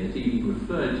 110 that even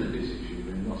referred to this issue,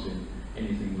 and not in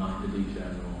anything like the detail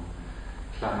or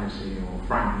clarity or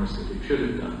frankness that it should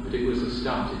have done. But it was a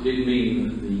start. It did mean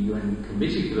that the UN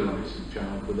Committee for the Rights of the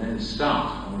Child would then start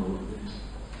on all of this.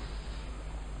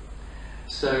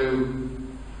 So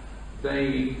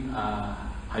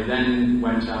I then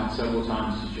went out several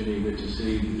times to Geneva to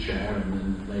see the chair, and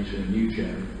then later a new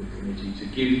chair of the committee, to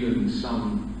give them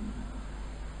some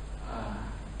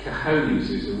cojones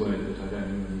is a word that I don't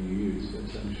know whether you use, but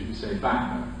I should say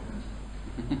backbone.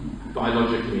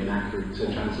 Biologically inaccurate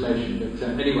translation, but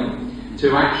anyway,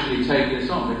 to actually take this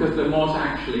on, because there was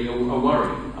actually a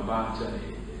worry about that,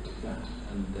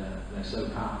 and they're so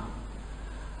powerful.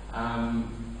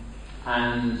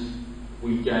 And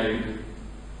we gave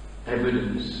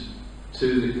evidence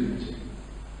to the committee,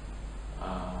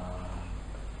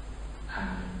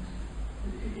 and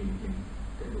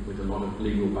with a lot of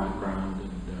legal background, and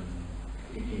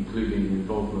including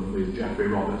involvement with Jeffrey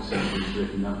Robertson, who's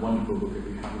written that wonderful book. If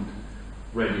you haven't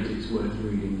read it, it's worth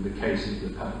reading, The Case of the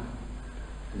Pope.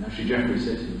 And actually Jeffrey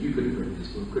said to me, you could have written this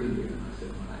book, couldn't you? And I said,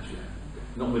 well, actually,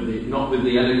 not with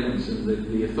the eloquence and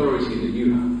the authority that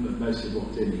you have, but most of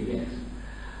what's in it, yes.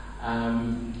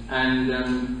 And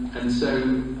so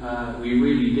we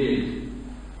really did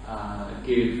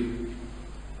give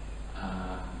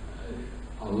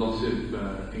a lot of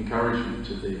encouragement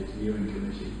to the UN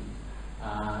Committee.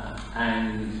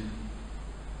 And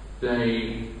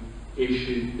they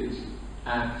issued this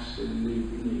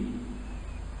absolutely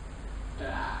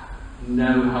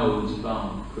no holds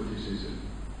barred criticism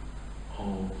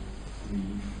of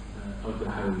the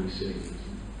Holy See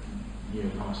year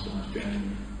past last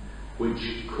January,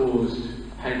 which caused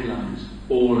headlines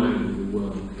all over the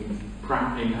world in I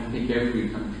think every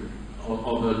country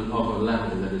of a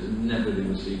level that has never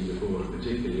been seen before,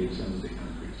 particularly in some of the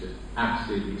countries, just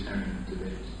absolutely tearing to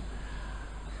bits.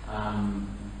 And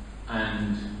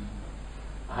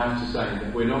I have to say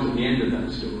that we're not at the end of that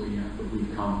story yet, but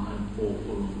we've come an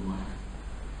awful long way.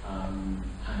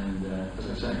 As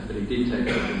I say, but it did take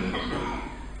several years.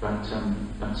 But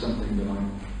that's something that I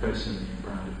personally am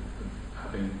proud of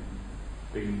having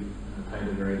played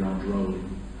a very large role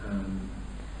in.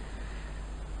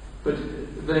 But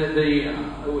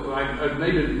I've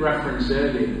made a reference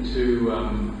earlier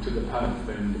to the Pope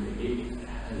and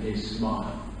his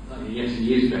smile. Yes,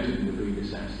 he is better than the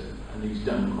predecessor, and he's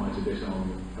done quite a bit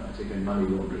on Vatican money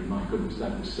laundering. My goodness,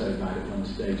 that was so bad at one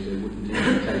stage they wouldn't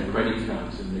even take credit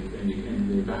cards in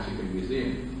the Vatican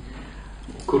Museum.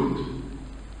 Couldn't.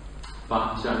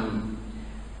 But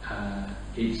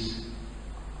it's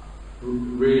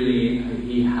really,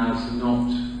 he has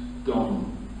not gone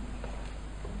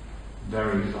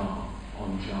very far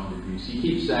on child abuse. He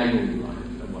keeps saying all the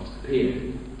right, what's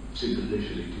appeared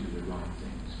superficially to be the right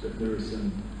things, but there are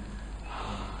some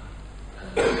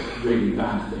really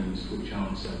bad things which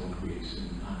aren't so obvious,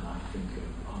 and I think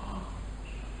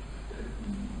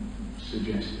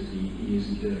suggest that he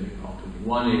isn't doing it properly.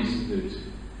 One is that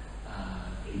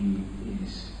he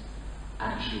is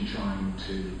actually trying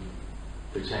to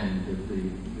pretend that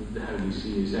the Holy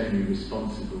See is only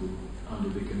responsible under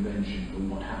the Convention for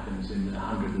what happens in the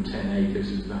 110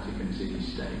 acres of the Vatican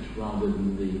city-state, rather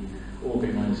than the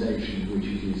organisation which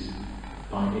it is,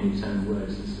 in its own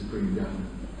words, the supreme government.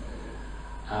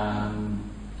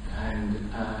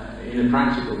 In a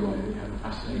practical way, we have a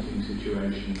fascinating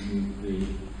situation with the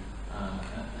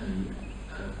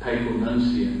papal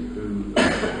nuncio to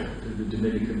the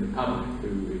Dominican Republic,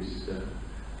 who is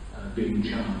being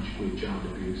charged with child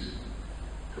abuse,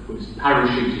 was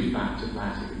parachuted back to the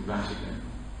Vatican.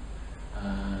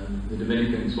 The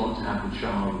Dominicans want to have the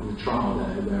trial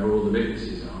there where all the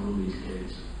witnesses are, all these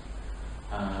kids.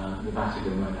 The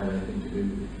Vatican won't have anything to do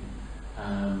with it.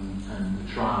 And the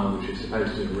trial, which is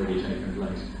supposed to have already taken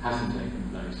place, hasn't taken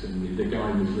place, and the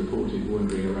guy was reported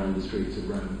wandering around the streets of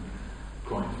Rome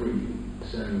quite freely.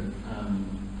 So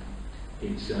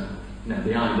it's now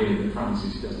the idea that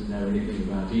Francis doesn't know anything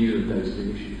about either of those two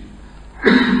issues,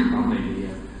 probably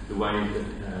the way that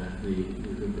the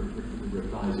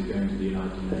replies are going to the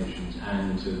United Nations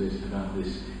and to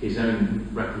his own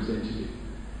representative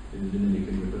in the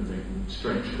Dominican Republic,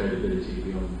 stretch credibility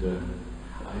beyond,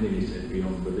 I nearly said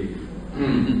beyond belief.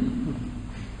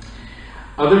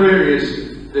 Other areas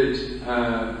that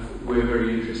we're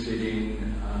very interested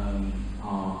in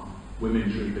are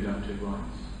women's reproductive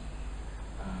rights.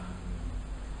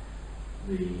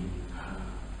 We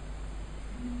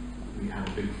had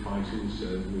a big fight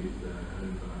also with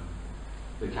over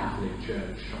the Catholic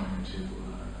Church trying to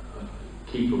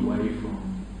keep away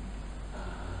from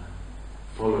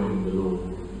following the law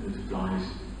that applies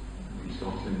in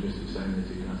Scotland just the same as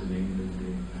it does in England,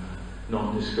 in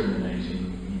not discriminating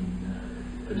in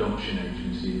adoption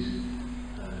agencies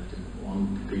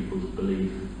on people's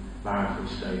belief, marital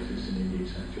status and indeed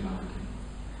sexuality.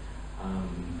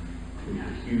 We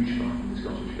had a huge fight with the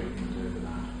Scottish Government over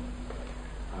that.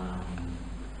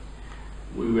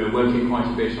 We were working quite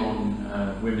a bit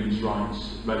on women's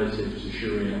rights relative to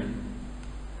Sharia,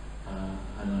 and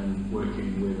I'm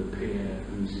working with a peer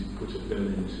who's put a bill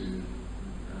into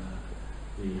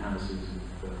the Houses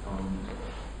of Parliament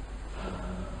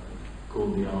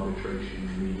called the Arbitration,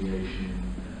 Mediation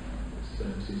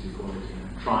Services Equality,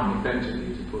 trying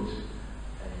effectively to put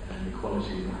an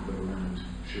equality wrapper around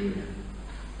Sharia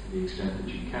to the extent that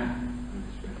you can.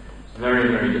 It's very,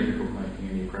 very difficult making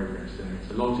any progress there.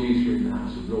 It's a lot easier in the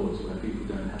House of Lords where people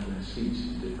don't have their seats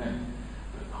to defend.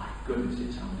 But my goodness,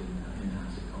 it's hard in the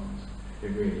House of Commons.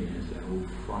 It really is. They're all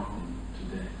frightened to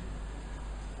death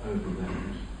over that.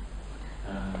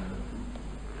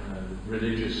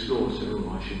 Religious slaughter,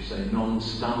 or I should say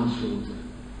non-stun slaughter,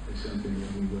 is something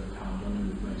that we work hard on and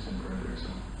we've made some progress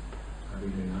on. I've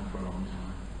been doing that for a long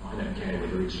time. I don't care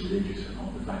whether it's religious or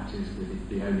not. The fact is that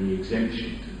the only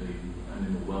exemption to the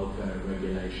animal welfare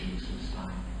regulations for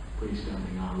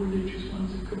pre-stunning are religious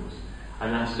ones, of course.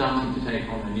 And that's starting to take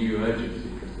on a new urgency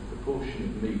because the proportion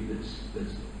of meat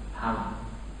that's halal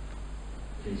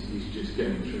is just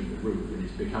going through the roof, and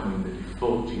it's becoming the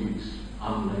default use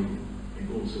unlabeled in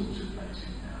all sorts of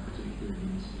places now, particularly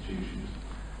institutions.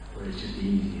 where it's just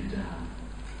easier to have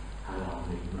halal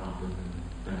meat rather than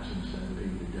that, and so the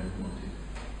people who don't want it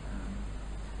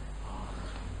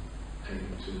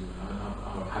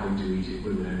are having to eat it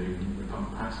with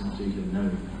perhaps not even knowing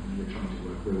that.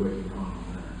 We're working hard on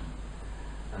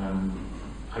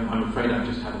that. I'm afraid I've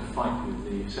just had a fight with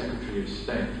the Secretary of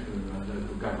State for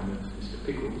local government, Mr.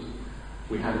 Pickles.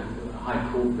 We had a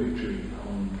High Court victory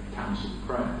on council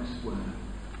prayers where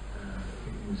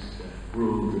it was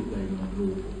ruled that they were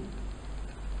unlawful.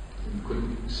 You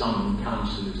couldn't summon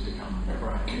councillors to come and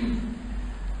pray.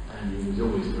 And he was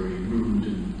always very rude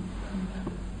and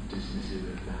dismissive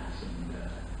of that. And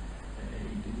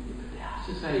I have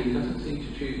to say, he doesn't seem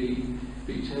to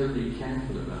be terribly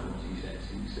careful about what he says.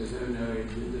 He says, oh no,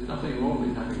 there's nothing wrong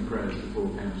with having prayers before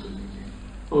council meeting.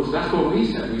 Oh, so that's what we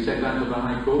said. We said that to the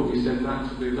High Court, we said that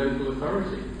to the local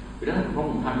authority. We don't have a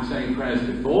problem having saying prayers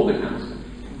before the council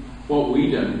meeting. What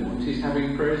we don't want is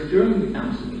having prayers during the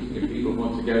council meeting. If people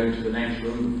want to go into the next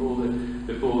room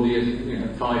before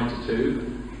the 5 to 2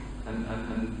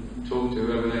 and talk to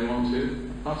whoever they want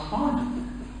to, that's fine,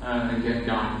 and get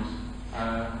guidance. I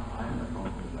have no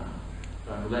problem with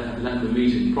that. Let the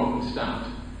meeting properly start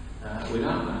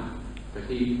without that. But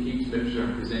he keeps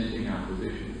misrepresenting our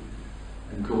position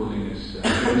and calling us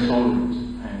intolerant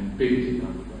and bigoted.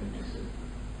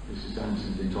 Mr.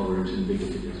 Sanderson's intolerant and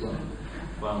bigoted as well.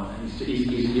 Well,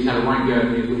 he's had a right go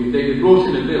at me. They brought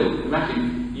in a bill.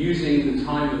 Imagine using the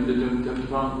time of the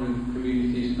Department of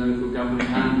Communities and Local Government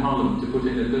and Parliament to put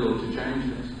in a bill to change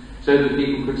this, so that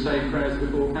people could say prayers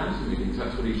before council meetings.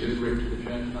 That's what he's just ripped the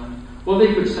church line. Well,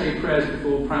 they could say prayers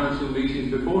before council meetings,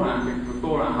 before our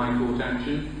High Court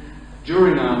action,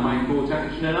 during our High Court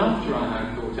action, and after our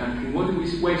High Court action. What did we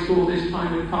waste all this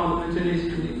time in Parliament and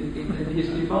in his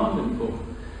department for?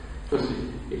 Because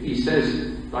if he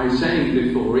says, by saying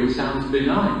before, it sounds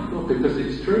benign. Well, because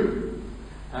it's true.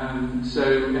 So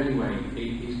anyway,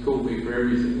 he's called me for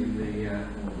everything in the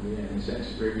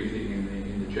NSS, for everything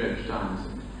in the church times.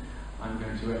 I'm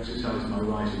going to exercise my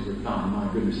right of reply. My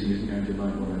goodness, he isn't going to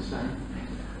like what I say.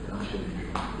 I should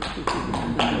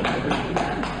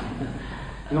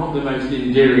be. Not the most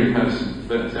endearing person,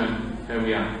 but here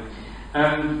we are.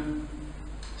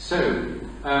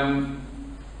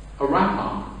 A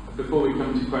wrap-up before we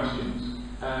come to questions.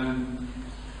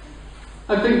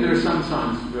 I think there are some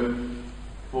signs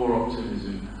for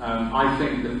optimism. I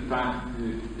think the fact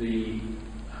that the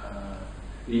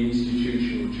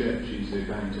institutional churches are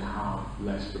going to have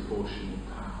less proportional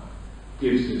power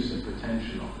gives us a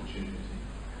potential opportunity.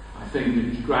 I think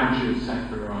the gradual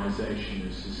secularisation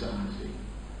of society,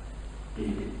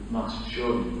 it must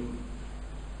surely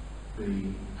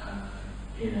be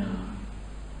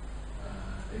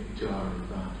to our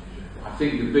advantage. I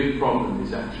think the big problem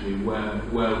is actually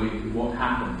what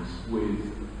happens with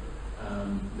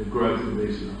the growth of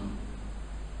Islam.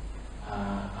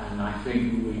 And I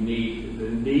think the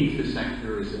need for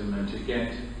secularism and to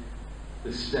get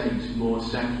the state more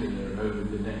secular over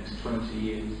the next 20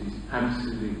 years is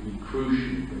absolutely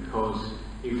crucial, because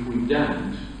if we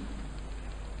don't,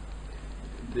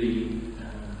 the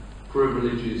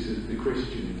privileges of the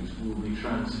Christians will be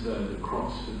transferred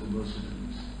across to the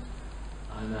Muslims.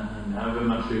 And however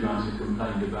much we might have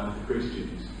complained about the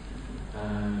Christians,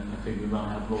 I think we might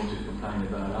have more to complain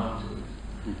about afterwards.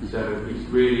 So it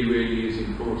really, really is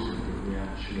important that we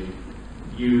actually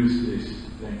use this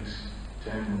next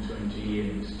 10 or 20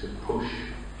 years to push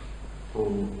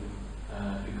for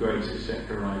the greater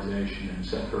secularisation and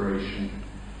separation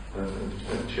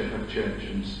of church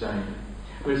and state.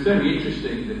 Well, it's very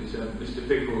interesting that Mr.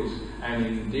 Pickles and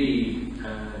indeed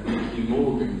Nicky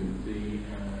Morgan,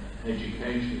 the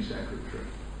Education Secretary,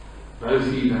 both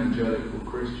evangelical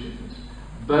Christians,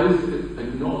 both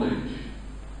acknowledge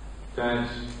that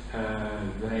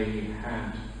they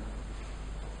had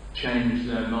changed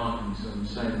their minds on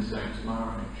same-sex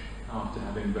marriage after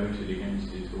having voted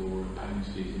against it or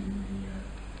opposed it in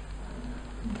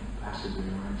the passively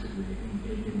or actively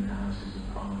in the Houses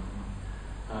of Parliament.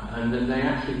 And that they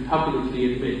actually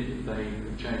publicly admit that they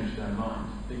have changed their minds.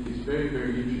 I think it's very,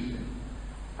 very interesting,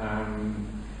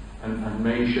 and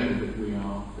may show that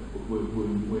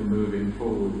we're moving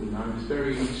forward. And I was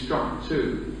very struck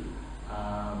too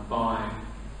by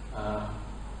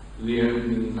the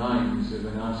opening lines of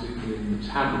an article in the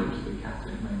Tablet, the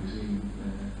Catholic magazine,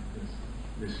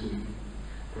 this week.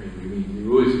 We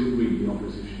always read the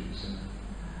opposition's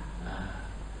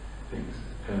things.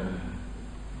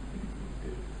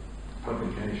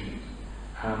 Publications,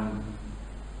 and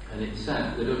it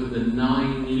said that of the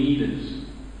 9 leaders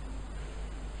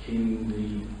in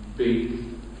the big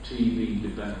TV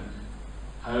debate,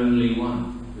 only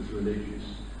one was religious.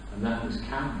 and that was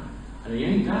Cameron. And he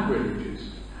ain't that religious.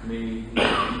 I mean,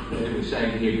 they were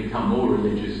saying he had become more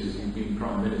religious as he'd been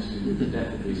Prime Minister with the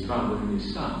death of his father and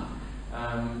his son.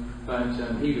 But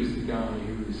he was the guy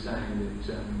who was saying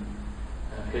that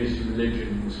his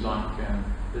religion was like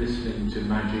listening to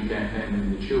Magic FM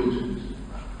in the children's.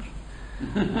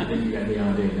 I think you get the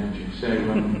idea, don't you? So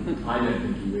I don't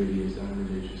think he really is that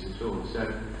religious at all.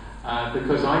 So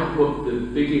because I put the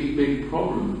big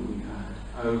problem that we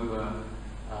had over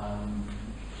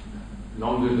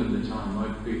longer than the time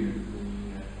I've been at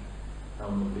the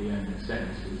helm of the NSS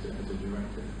as a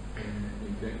director,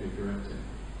 executive director,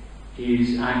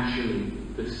 is actually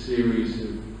the series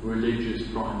of religious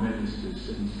prime ministers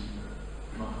since,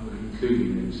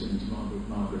 including them since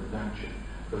Margaret Thatcher.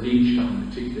 Because each time,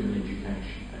 particularly in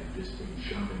education, they've just been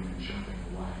shoving and shoving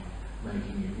away,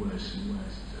 making it worse and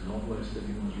worse. It's a lot worse than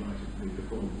it was right at the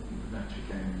before Thatcher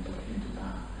came into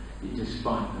power,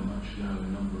 despite the much lower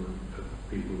number of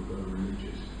people who are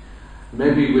religious.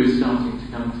 Maybe we're starting to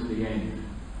come to the end.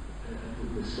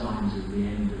 The signs of the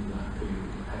end of that period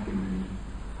of hegemony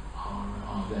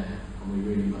are there, and we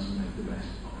really must make the best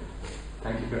of it.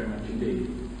 Thank you very much indeed.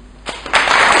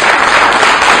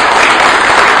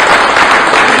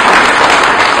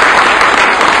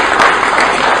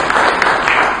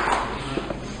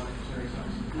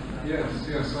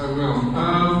 Yes, I will.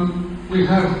 We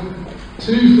have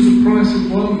two for the price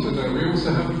of one today. We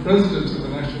also have the President of the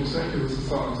National Secular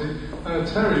Society.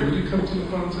 Terry, will you come to the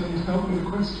front and help with the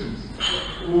questions?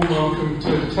 All welcome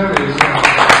to Terry as well.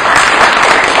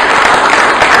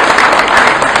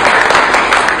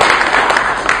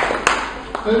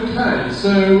 Okay,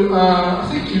 so I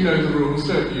think you know the rules,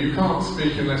 don't you? You can't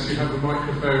speak unless you have the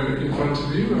microphone in front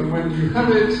of you, and when you have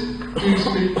it, do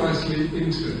speak nicely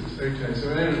into it. Okay, so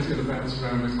Aaron's going to bounce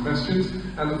around with questions,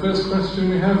 and the first question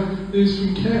we have is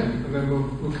from Ken, and then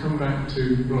we'll come back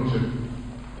to Roger.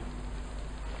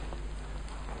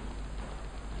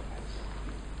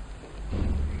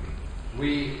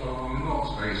 We are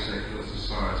not a secular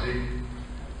society.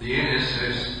 The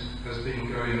NSS has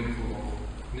been going for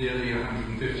nearly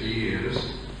 150 years.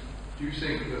 Do you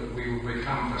think that we will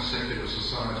become a secular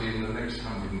society in the next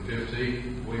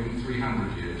 150 or even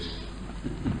 300 years?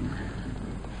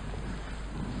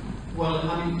 Well,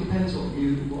 I mean, it depends what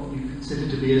you consider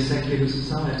to be a secular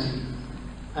society.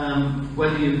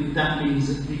 Whether that means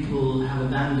that people have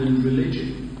abandoned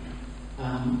religion,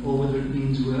 or whether it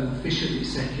means we're officially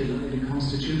secular in a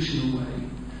constitutional way.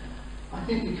 I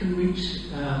think we can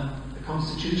reach a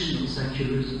constitutional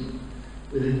secularism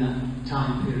within that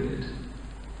time period.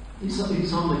 It's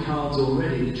on the cards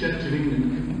already. The Church of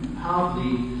England can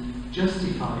hardly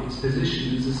justify its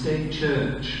position as a state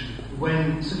church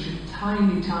when such a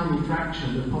tiny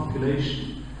fraction of the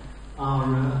population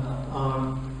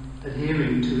are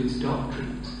adhering to its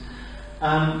doctrines.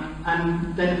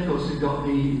 And then, of course, we've got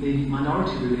the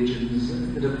minority religions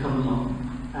that have come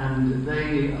along, and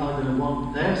they are going to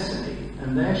want their say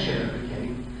and their share of the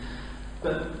cake.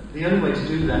 But the only way to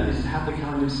do that is to have the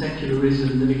kind of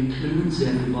secularism that includes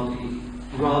everybody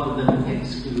rather than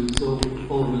excludes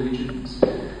all religions.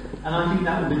 And I think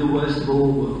that would be the worst of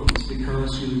all worlds,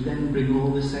 because you would then bring all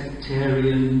the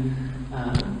sectarian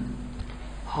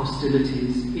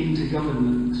hostilities into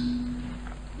government.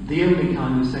 The only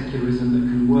kind of secularism that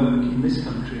can work in this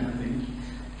country, I think,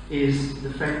 is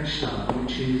the French style,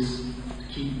 which is to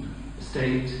keep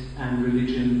state and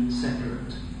religion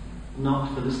separate,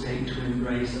 not for the state to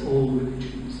embrace all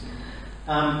religions.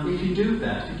 If you do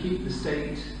that, if you keep the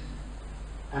state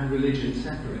and religion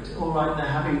separate, all right, they're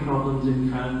having problems in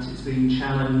France, it's being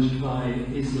challenged by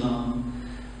Islam,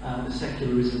 the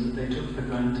secularism that they took for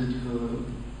granted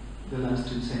for the last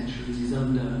 2 centuries is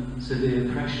under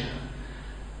severe pressure.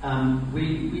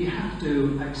 We have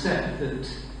to accept that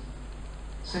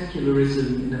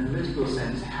secularism, in a political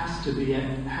sense, has to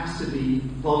be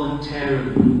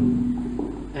voluntarily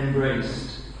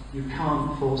embraced. You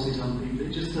can't force it on people.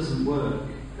 It just doesn't work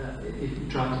if you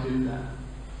try to do that.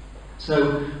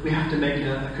 So we have to make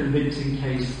a convincing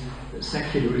case that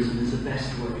secularism is the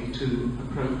best way to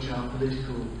approach our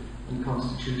political and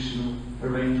constitutional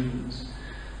arrangements.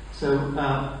 So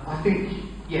I think,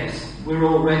 yes, we're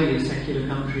already a secular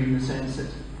country in the sense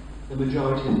that the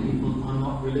majority of people are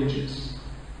not religious,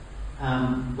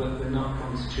 but we're not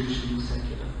constitutionally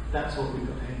secular. That's what we've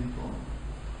got to aim for.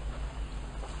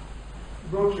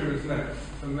 Roger is next,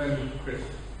 and then Chris.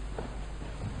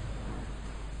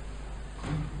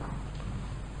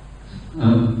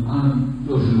 I'm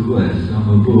Russell West. I'm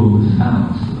a Bournemouth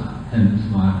councillor, hence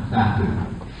my tapping.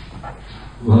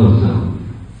 Well,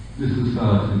 this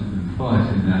society has been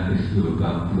fighting that issue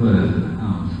about prayers at the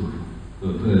council for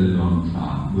a very long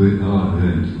time. we are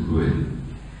going to win.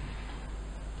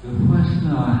 The question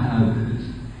I have is,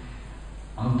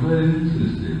 I'm very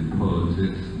interested in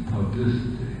politics and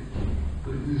publicity,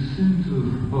 but you seem to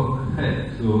have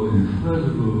kept your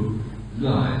incredible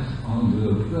light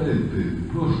under a very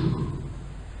big bushel.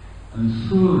 And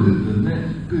surely the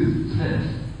next big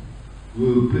test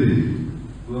will be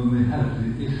when we have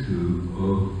the issue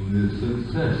of the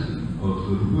succession of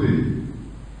the Queen.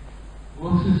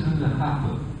 What is going to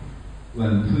happen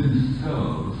when Prince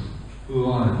Charles, who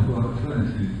I quite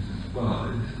frankly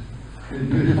despise, it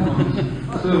becomes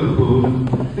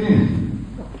so-called king,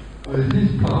 with his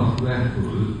past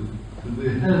record to be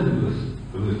head of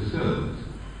the church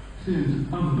seems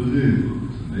unbelievable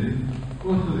to me.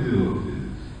 What are your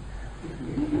views?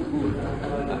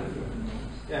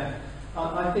 Yeah,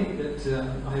 I think that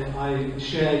I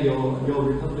share your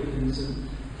republicanism,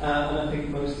 and I think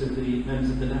most of the members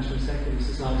of the National Secular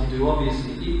Society do.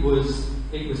 Obviously, it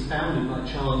was founded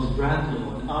by Charles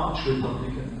Bradlaugh, an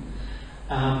arch-republican.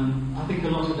 I think a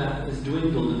lot of that has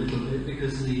dwindled a little bit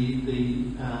because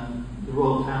the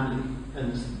royal family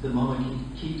and the monarchy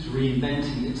keeps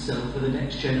reinventing itself for the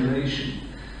next generation.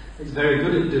 It's very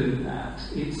good at doing that.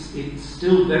 It's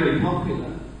still very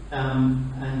popular,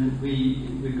 and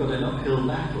we've got an uphill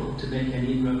battle to make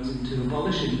any inroads into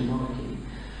abolishing the monarchy.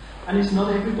 And it's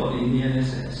not everybody in the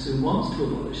NSS who wants to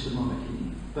abolish the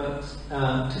monarchy, but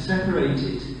to separate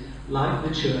it, like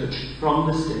the church, from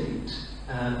the state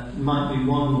might be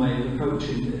one way of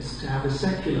approaching this. To have a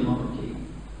secular monarchy,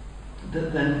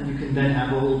 that then you can then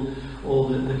have all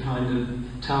the kind of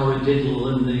taradiddle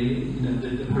and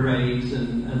the parades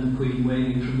and the Queen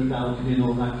waving from the balcony and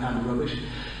all that kind of rubbish.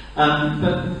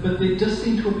 But it does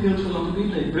seem to appeal to a lot of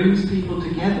people. It brings people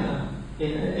together.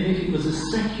 And if it was a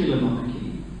secular monarchy,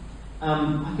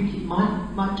 I think it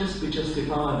might just be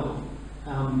justifiable.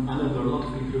 I know there are a lot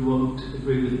of people who won't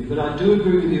agree with me, but I do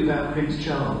agree with you about Prince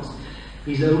Charles.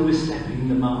 He's overstepping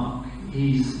the mark.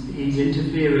 He's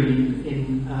interfering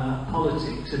in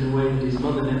politics in a way that his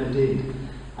mother never did.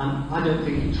 And I don't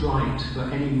think it's right for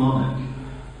any monarch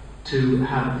to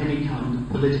have any kind of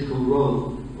political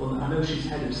role. Well, I know she's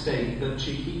head of state, but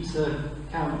she keeps her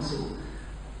counsel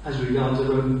as regards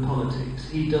her own politics.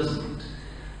 He doesn't.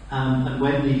 And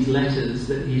when these letters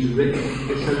that he's written,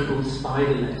 the so-called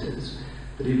spider letters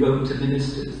that he wrote to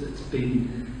ministers, that's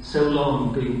been so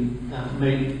long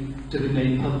made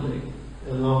public,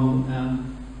 a long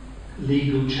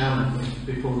legal challenge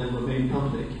before they were made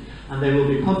public, and they will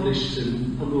be published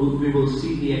soon, and we will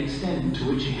see the extent to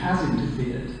which he has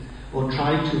interfered or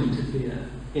tried to interfere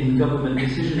in government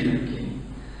decision-making.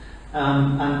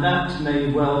 And that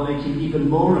may well make him even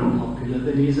more unpopular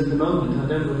than he is at the moment. I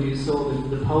don't know if you saw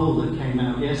the poll that came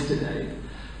out yesterday,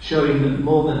 showing that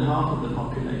more than half of the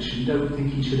population don't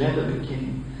think he should ever be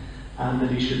king, and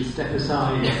that he should step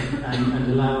aside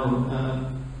and allow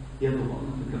the other one,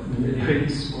 the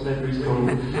prince, whatever he's called,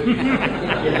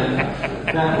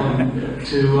 that one,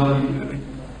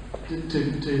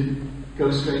 to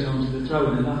go straight onto the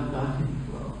throne. And I think,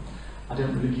 well, I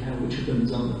don't really care which of them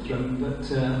is on the throne, but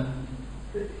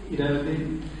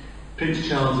Prince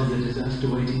Charles is a disaster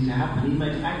waiting to happen. He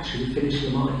may actually finish the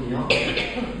monarchy off.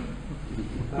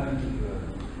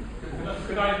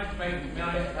 Could I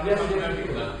have something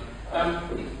to that?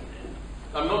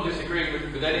 I'm not disagreeing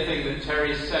with anything that Terry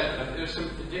has said. There are some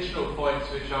additional points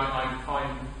which I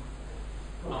find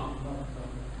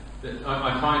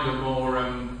are more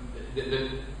that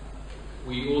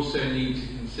we also need to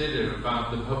consider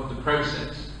about the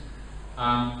process.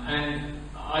 And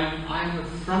I'm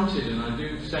affronted, and I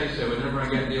do say so whenever I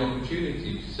get the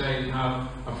opportunity to say how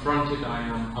affronted I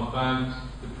am about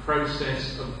the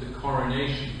process of the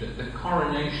coronation. That the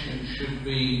coronation should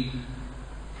be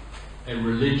a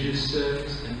religious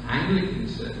service, an Anglican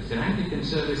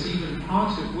service even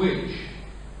part of which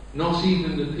not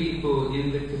even the people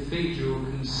in the cathedral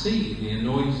can see the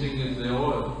anointing of the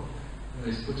oil.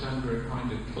 It's put under a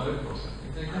kind of cloak or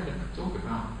something. They never talk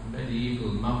about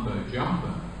medieval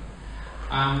mumbo-jumbo.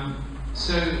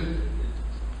 So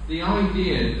the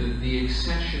idea that the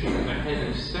accession of a head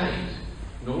of state,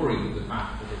 ignoring the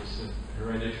fact that it's a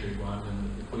hereditary one and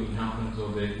that the Queen happens, or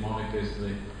the monarch is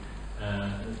the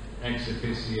ex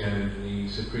officio, the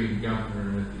supreme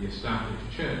governor of the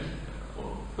established church,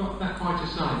 well, got that quite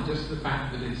aside, just the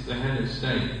fact that it's the head of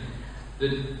state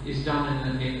that is done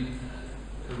in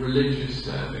a religious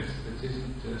service that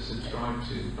isn't subscribed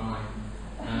to by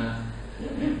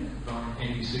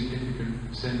any significant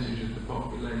percentage of the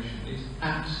population is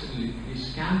absolutely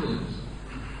scandalous.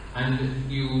 And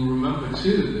you will remember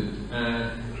too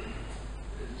that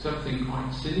something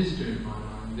quite sinister in my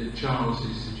mind that Charles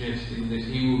is suggesting that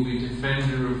he will be a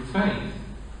defender of faith,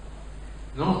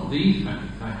 not the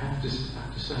faith. I have to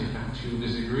say, perhaps you'll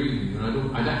disagree with me,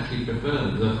 but I'd actually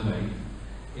prefer the faith,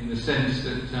 in the sense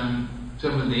that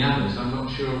some of the others, I'm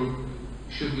not sure,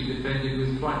 should be defended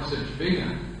with quite such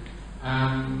vigour.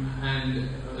 And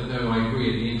although I agree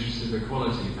in the interest of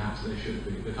equality, perhaps they should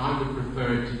be, but I would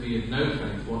prefer it to be of no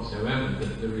faith whatsoever,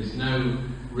 that there is no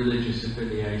religious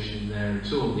affiliation there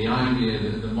at all. The idea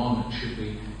that the monarch should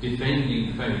be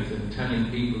defending faith and telling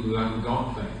people who haven't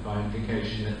got faith, by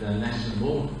implication, that they're less than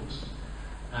mortals,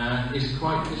 is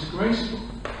quite disgraceful.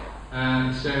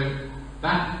 So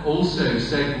that also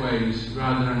segues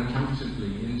rather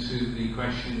uncomfortably into the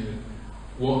question of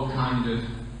what kind of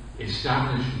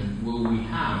establishment will we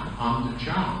have under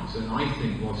Charles. And I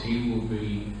think what he will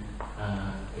be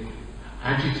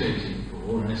agitating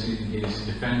for, as in his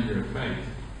defender of faith,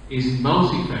 is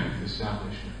multi-faith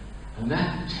establishment. And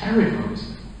that terrifies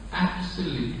me,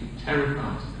 absolutely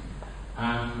terrifies me.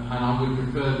 And I would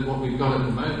prefer what we've got at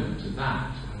the moment to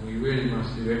that. And we really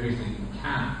must do everything we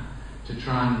can to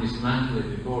try and dismantle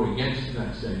it before it gets to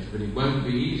that stage. But it won't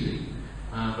be easy.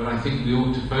 But I think we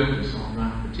ought to focus on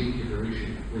that particular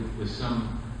issue with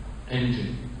some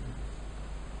energy.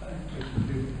 Thank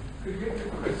you. Could you get to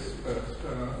Chris first,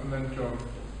 and then John?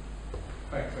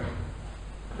 Back there.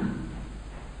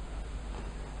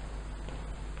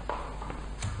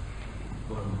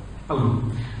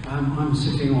 Hello. I'm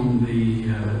sitting on the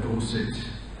Dorset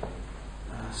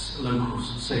local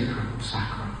sacra,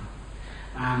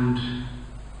 and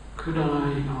could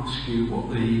I ask you what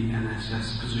the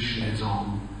NSS position is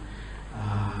on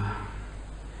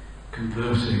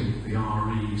converting the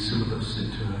RE syllabus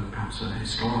into perhaps a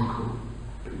historical,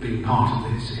 being part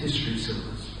of this history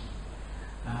syllabus?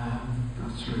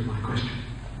 That's really my question.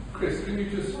 Chris, can you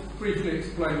just briefly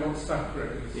explain what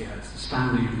SACRA is? Yeah, it's the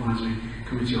Standing Advisory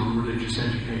Committee on Religious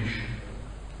Education.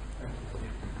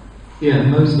 Yeah,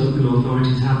 most local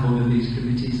authorities have one of these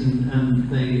committees, and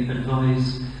they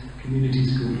advise community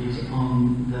schools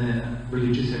on their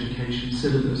religious education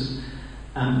syllabus.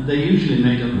 They're usually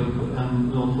made up of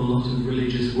an awful lot of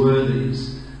religious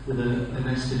worthies with a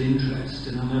vested interest,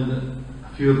 and I know that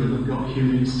a few of them have got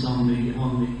humanists on the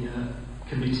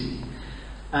committee.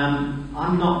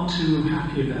 I'm not too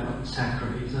happy about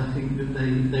SACRAs. I think that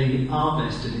they are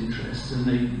vested interests, and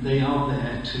they are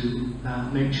there to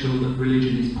make sure that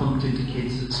religion is pumped into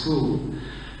kids at school.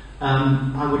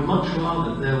 I would much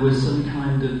rather there was some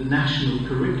kind of national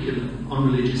curriculum on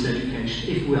religious education,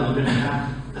 if we are going to have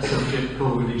a subject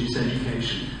called religious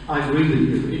education. I agree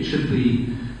with you, it should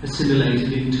be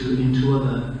assimilated into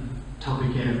other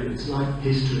topic areas like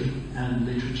history and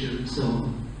literature and so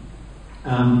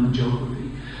on, geography.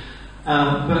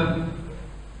 But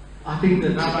I think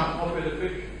that... How about popular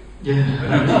fiction? Yeah.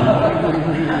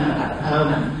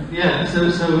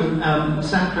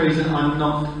 SACRAs I'm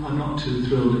not too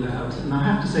thrilled about, and I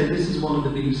have to say this is one of the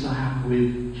beefs I have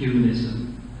with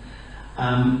humanism,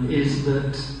 is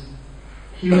that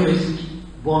humanists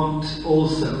want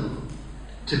also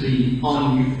to be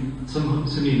on some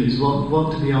humanists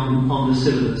want to be on the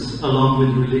syllabus along with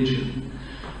religion,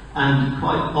 and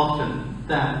quite often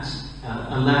that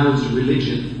allows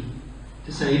religion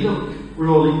to say, look, we're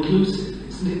all inclusive.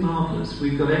 Isn't it marvellous?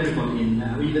 We've got everybody in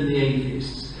now, even the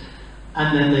atheists.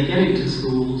 And then they get into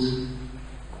schools,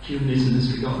 humanism is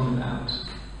forgotten about.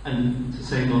 And it's the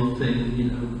same old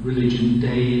thing, religion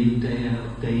day in, day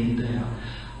out, day in, day out.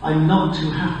 I'm not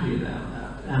too happy about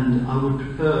that. And I would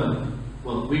prefer,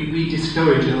 well, we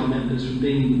discourage our members from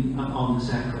being on the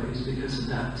SACRAs because of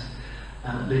that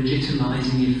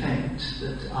legitimising effect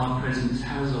that our presence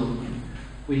has on them.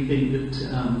 We think that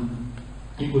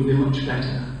it would be much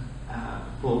better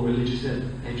for religious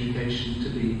education to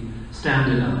be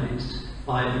standardised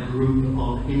by a group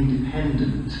of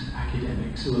independent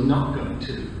academics who are not going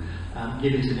to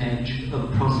give it an edge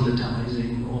of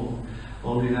proselytising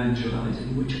or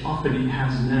evangelising, which often it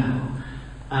has now.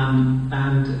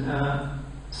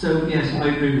 So yes, I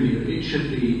agree with you. It should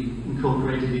be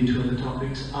incorporated into other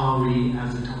topics. RE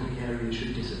as a topic area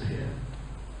should disappear.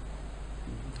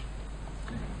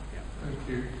 Thank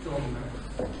you. John next.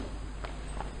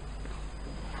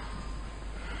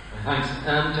 Thanks.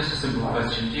 Just a simple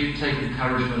question. Do you take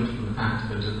encouragement from the fact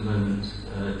that at the moment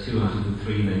 2 out of the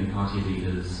 3 main party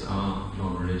leaders are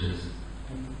non-religious?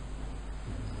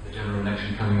 The general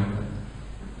election coming up.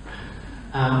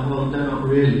 Well, no, not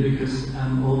really, because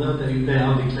although they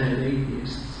are declared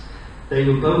atheists, they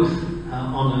were both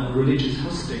on a religious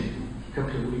husting a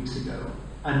couple of weeks ago,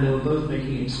 and they were both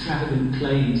making extravagant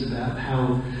claims about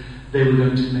how they were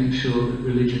going to make sure that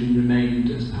religion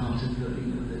remained as part of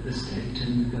the the state,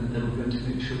 and they were going to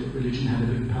make sure that religion had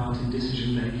a big part in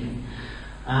decision making.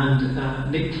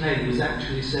 And Nick Clegg was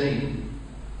actually saying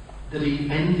that he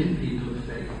envied people of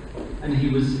faith, and he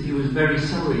was very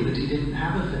sorry that he didn't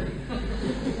have a faith.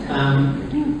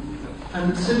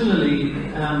 And similarly,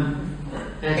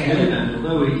 Ed Miliband,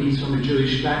 although he's from a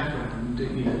Jewish background,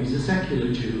 he's a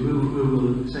secular Jew who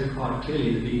will say quite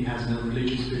clearly that he has no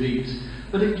religious beliefs.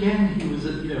 But again, he was,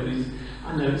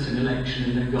 I know it's an election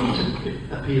and they've got to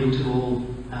appeal to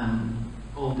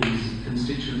all these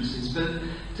constituencies, but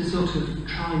to sort of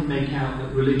try and make out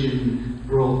that religion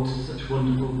brought such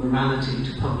wonderful morality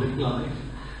to public life,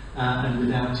 and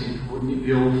without it, wouldn't it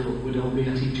be awful? We'd all be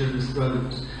at each other's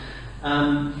throats.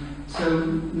 So,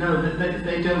 no,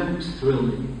 they don't thrill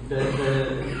me.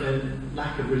 Their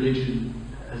lack of religion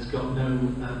has got no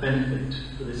benefit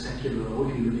for the secular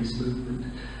or humanist movement.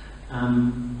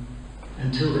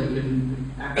 Until they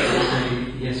can actually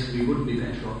say, yes, we would be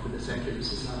better off with a secular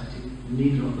society.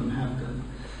 Neither of them have done.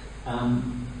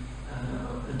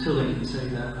 Until they can say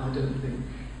that, I don't think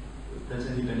there's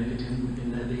any benefit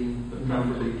in there being, but no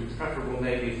religion. Preferable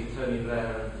maybe to Tony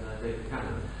Blair and David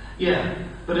Cameron. Yeah,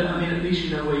 but I mean, at least you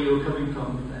know where you're coming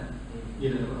from with that. You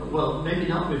know, well, maybe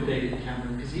not with David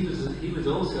Cameron, because he was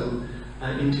also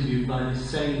interviewed by the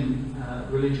same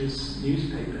religious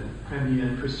newspaper,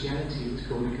 Premier Christianity, it was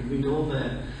called. You can read all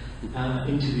their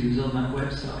interviews on that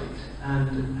website,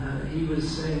 and he was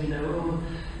saying,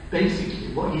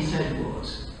 basically what he said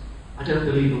was, I don't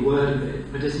believe a word of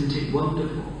it, but isn't it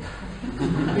wonderful?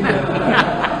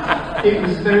 It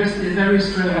was a very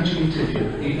strange interview.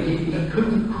 He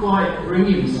couldn't quite bring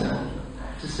himself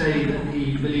to say that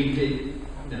he believed it,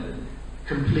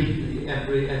 completely,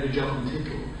 every jot and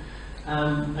tittle.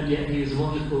 And yet he is a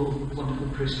wonderful, wonderful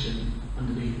Christian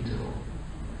underneath it all.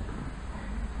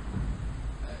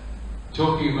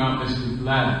 Talking about Mr.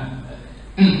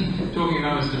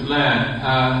 Blair,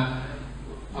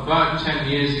 about 10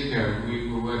 years ago we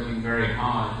were working very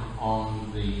hard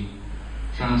on the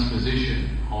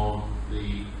transposition of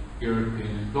the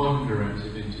European Employment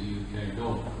Directive into UK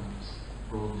law.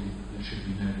 Broadly, there should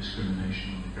be no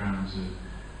discrimination on the grounds of,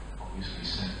 obviously,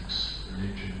 sex,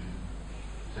 religion,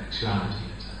 sexuality,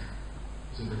 etc.,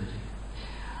 disability.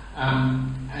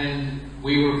 And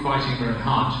we were fighting very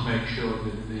hard to make sure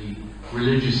that the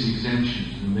religious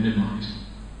exemptions were minimised.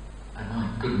 And my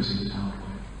goodness, it was hard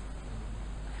work.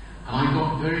 And I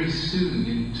got very soon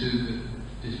into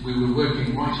we were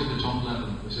working right at the top level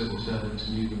of the civil servants,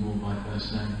 knew them all by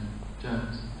first name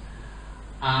terms.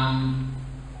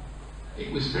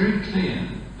 It was very clear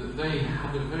that they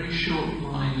had a very short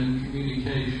line of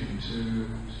communication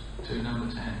to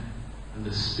number 10, and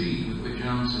the speed with which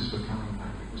answers were coming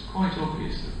back. It was quite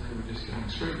obvious that they were just going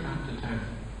straight back to Tony.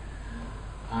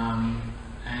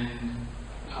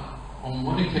 On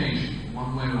one occasion,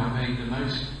 one where I made the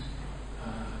most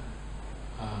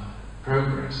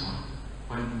progress, I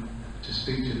went to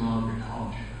speak to Margaret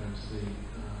Hodge as the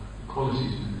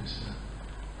Equalities Minister,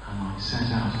 and I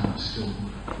set out our stall.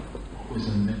 What was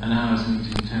an hour's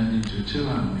meeting turned into a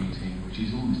 2-hour meeting, which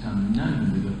is almost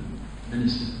unknown with a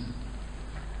minister.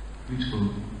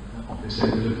 Beautiful office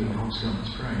overlooking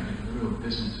Oxford's Parade, a real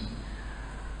business.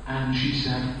 And she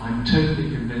said, I'm totally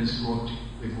convinced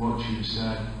with what you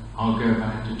said, I'll go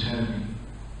back to Tony.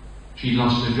 She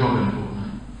lost her job in a fortnight.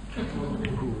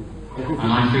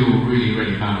 And I feel really,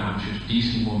 really bad about it. She was a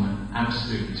decent woman,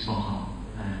 absolutely spot on,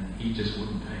 and he just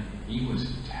wouldn't take it. He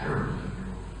was terrible over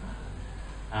all of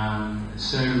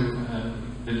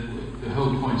that. The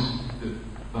whole point that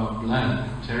Blair,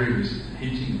 Terry was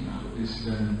hinting about is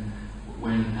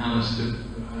when Alistair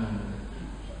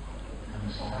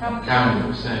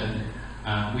Campbell said,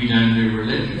 we don't do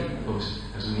religion. Of course,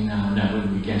 as we now know,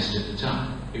 and we guessed at the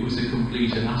time, it was a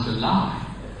complete and utter lie.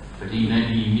 But he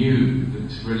knew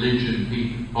that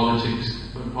religion,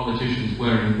 politicians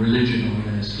wearing religion on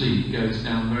their sleeve goes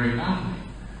down very badly.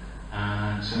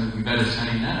 So we better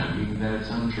say no, even though it's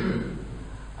untrue.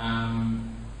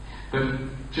 But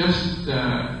just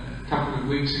a couple of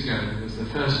weeks ago, there was the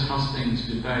first hustings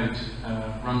debate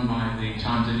run by the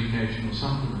Times Educational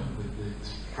Supplement with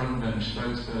the front bench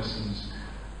spokespersons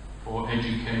for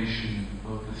education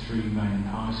of the three main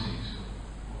parties.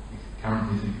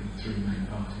 Currently think of the three main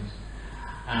parties.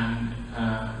 And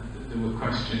there were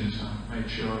questions I made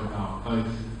sure about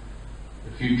both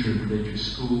the future of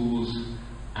religious schools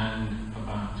and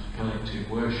about collective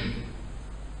worship.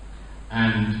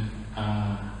 And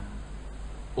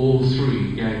all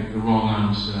three gave the wrong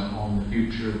answer on the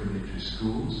future of religious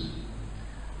schools.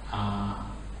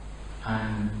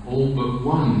 And all but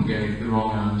one gave the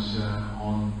wrong answer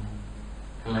on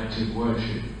collective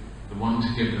worship. The one to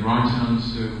give the right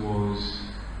answer was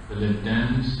the Lib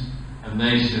Dems, and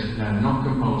they said no, not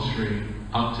compulsory,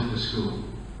 up to the school.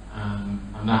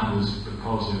 And that was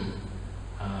because of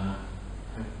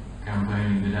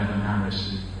campaigning that Evan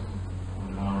Harris,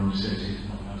 one of our own associates,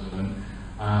 not us alone,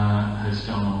 has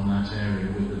done on that area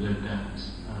with the Lib Dems.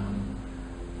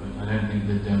 But I don't think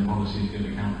Lib Dem policy is going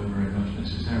to count for very much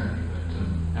necessarily.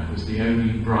 But that was the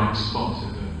only bright spot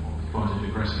of quite a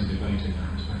depressing debate in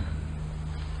that respect.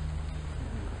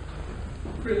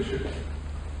 Richard.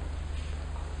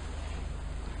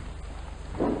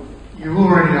 You've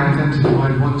already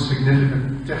identified one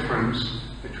significant difference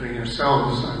between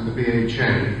yourselves and the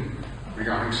BHA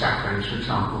regarding sack rates, for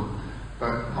example,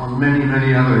 but on many,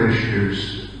 many other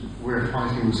issues we're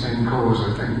fighting the same cause,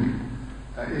 I think.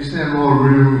 Is there more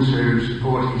room to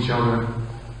support each other,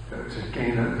 to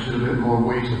gain a little bit more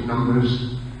weight of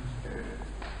numbers?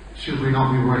 Should we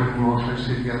not be working more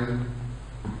closely together?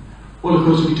 Well, of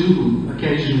course we do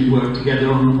occasionally work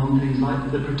together on things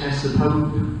like the Protests of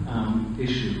Hope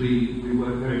issue. We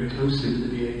work very closely with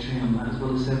the BHA on that, as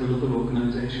well as several other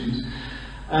organisations.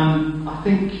 I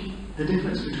think the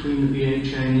difference between the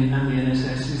BHA and the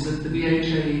NSS is that the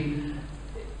BHA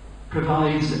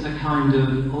provides a kind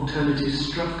of alternative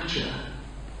structure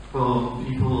for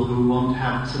people who want to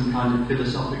have some kind of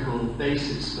philosophical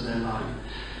basis for their life,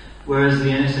 whereas the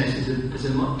NSS is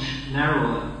a much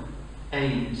narrower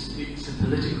aim. It's a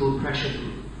political pressure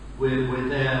group. We're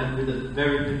there with a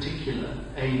very particular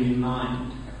aim in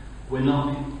mind. We're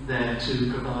not there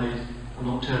to provide an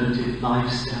alternative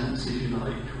life stance, if you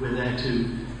like. We're there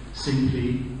to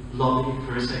simply lobby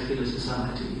for a secular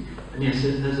society. And yes,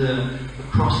 there's a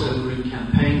crossover in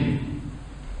campaigning.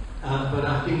 But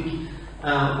I think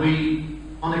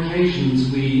on occasions,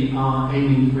 we are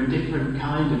aiming for a different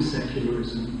kind of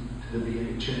secularism to the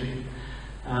BHA.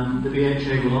 The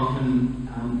BHA will often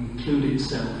include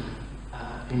itself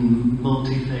in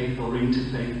multi-faith or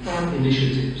interfaith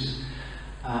initiatives,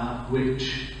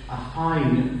 which are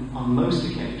fine on most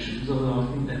occasions, although I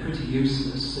think they're pretty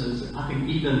useless. As I think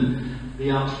even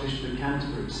the Archbishop of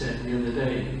Canterbury said the other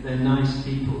day, they're nice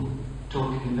people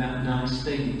talking about nice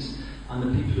things, and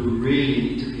the people who really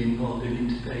need to be involved in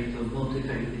interfaith or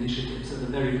multi-faith initiatives are the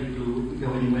very people who wouldn't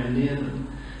go anywhere near them,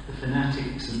 the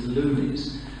fanatics and the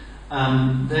loonies.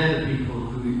 They're the people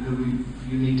who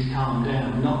you need to calm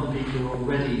down, not the people who are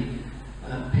already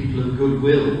people of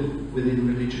goodwill within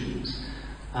religions.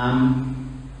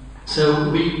 So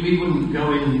we wouldn't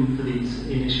go in for these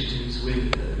initiatives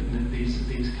with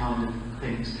these kind of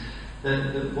things.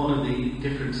 One of the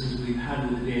differences we've had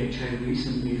with the DHA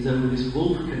recently is over this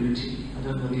Wolf Committee. I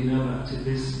don't know whether you know about it.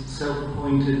 This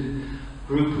self-appointed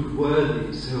group of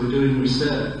worthies who are doing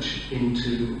research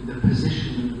into the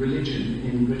position of religion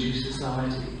in British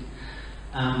society,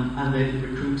 and they've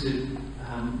recruited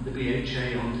the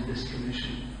BHA onto this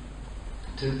commission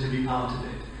to be part of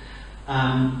it.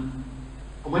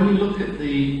 When you look at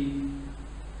the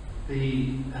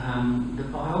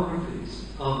biographies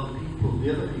of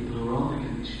the other people who are on the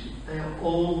commission, they are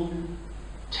all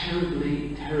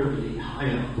terribly, terribly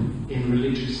high up in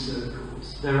religious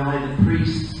circles. They're either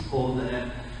priests or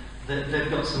they've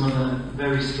got some other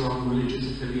very strong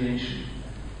religious affiliation.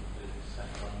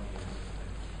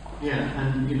 Yeah,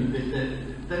 and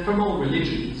they're from all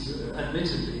religions,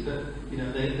 admittedly, but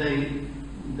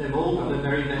they've all got a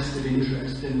very vested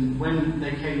interest. And when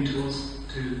they came to us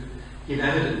to give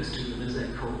evidence to them, as they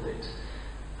called it,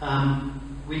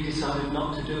 we decided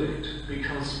not to do it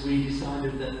because we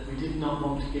decided that we did not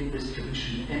want to give this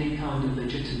commission any kind of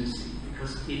legitimacy,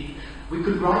 because we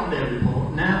could write their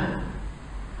report now,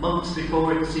 months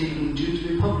before it's even due to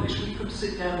be published. We could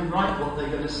sit down and write what they're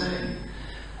going to say.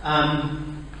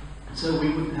 So we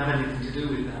wouldn't have anything to do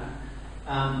with that.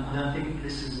 And I think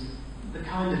this is the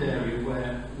kind of area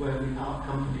where we part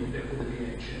company a bit with the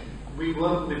BHA. We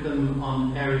work with them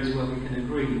on areas where we can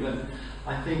agree, but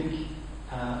I think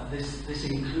this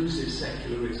inclusive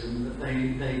secularism that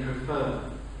they prefer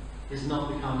is not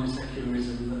the kind of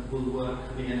secularism that will work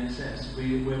for the NSS.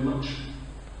 We're much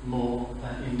more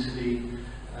into the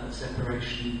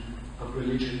separation of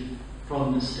religion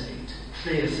from the state,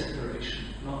 clear separation,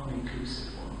 not an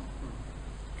inclusive one.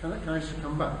 Can I just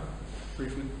come back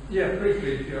briefly? Yeah,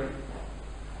 briefly, yeah.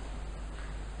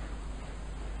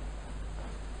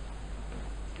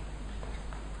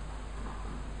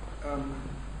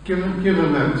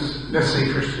 Given that, let's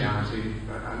say Christianity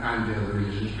and the other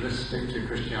religions, let's stick to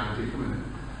Christianity for a minute.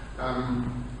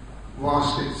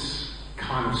 Whilst it's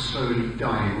kind of slowly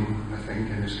dying, I think,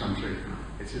 in this country,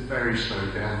 it's a very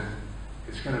slow death.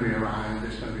 It's going to be around,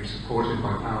 it's going to be supported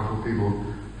by powerful people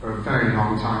for a very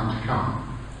long time to come.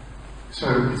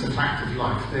 So it's a fact of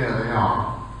life. There they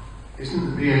are.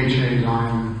 Isn't the BHA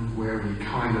line where we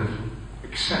kind of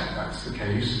accept that's the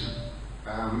case,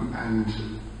 and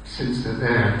since they're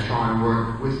there, try and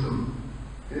work with them?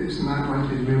 Isn't that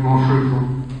likely to be more fruitful?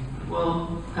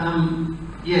 Well,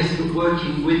 yes, but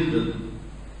working with them,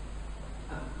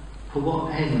 for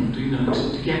what end?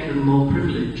 To get them more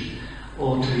privilege,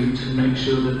 or to make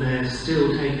sure that they're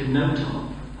still taken note of.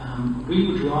 We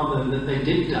would rather that they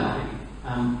did die,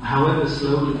 however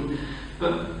slowly.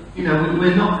 But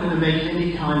we're not going to make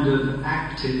any kind of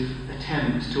active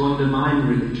attempt to undermine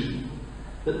religion.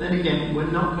 But then again,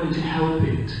 we're not going to help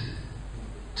it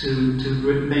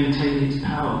to maintain its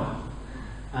power.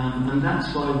 And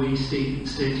that's why we stay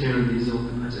clear of these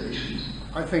organisations.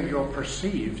 I think you're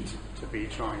perceived to be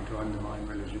trying to undermine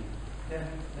religion. Yeah,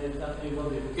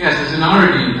 yes, there's an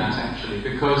irony in that actually,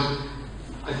 because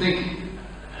I think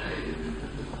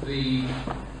the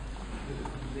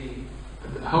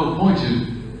whole point of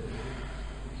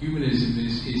humanism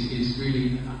is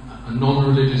really a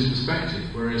non-religious perspective,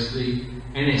 whereas the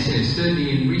NSS, certainly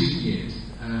in recent years,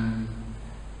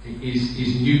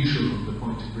 is neutral on the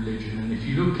point of religion. And if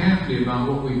you look carefully about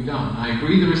what we've done, I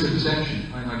agree there is a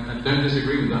perception, I don't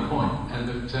disagree with that point,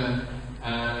 that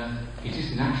it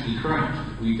isn't actually correct.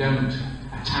 We don't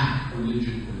attack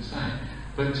religion per se.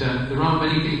 But there are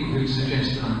many people who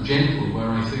suggest that I'm gentle, where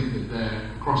I think that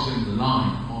they're crossing the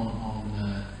line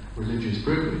on religious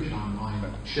privilege. I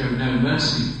show no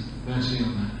mercy on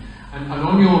that. And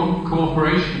on your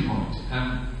cooperation point,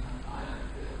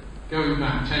 going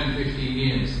back 10, 15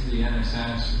 years, the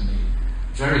NSS and the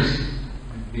various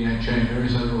BHA and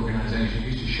various other organisations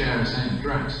used to share the same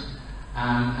address.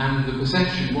 And the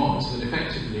perception was that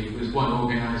effectively it was one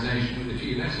organisation with a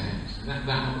few letterheads. That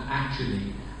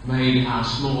actually made our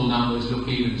small numbers look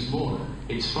even smaller.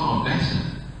 It's far better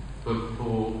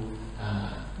for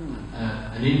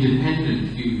an independent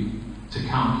view to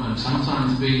come and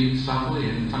sometimes be subtly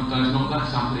and sometimes not that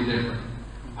subtly different.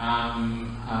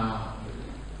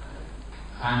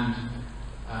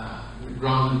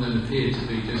 Rather than appear to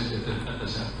be just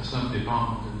a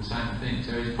sub-department of the same thing.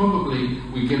 So it's probably,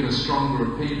 we give a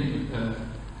stronger opinion,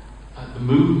 the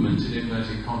movement in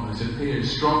inverted commas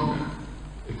appears stronger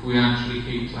if we actually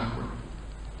keep separate.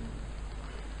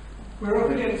 We're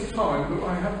up against time, but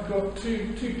I have got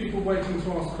two people waiting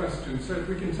to ask questions. So if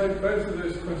we can take both of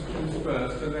those questions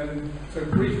first, and then, so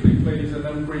briefly please, and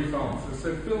then brief answers.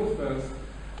 So Phil first,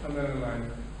 and then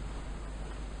Elaine.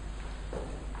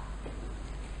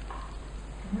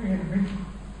 Can you hear me?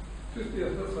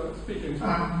 Yes, that's right, speaking to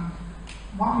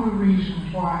one of the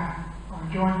reasons why I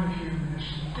joined the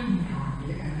Humanists and didn't join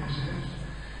the NSS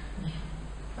is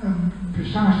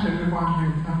precisely the one you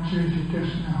enunciated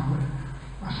just now.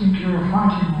 I think you're a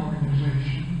fighting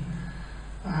organisation,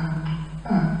 and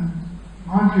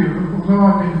my view, although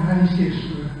I've been an atheist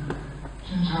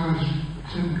since I was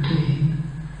 17,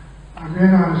 I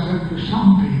realise that for some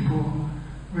people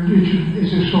religion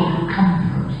is a sort of comfort.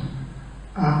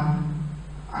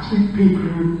 I think people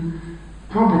who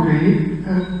probably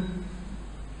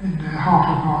in their heart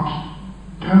of hearts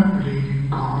don't believe in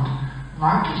God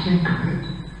like to think of it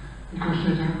because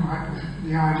they don't like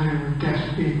the idea of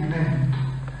death being an end.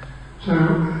 So,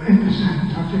 in a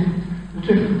sense, I think the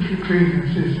difference between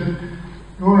us is that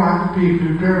you're like the people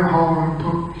who drill a hole and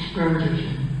put explosives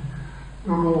in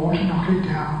the wall to knock it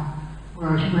down,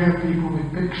 whereas we're people with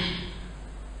picks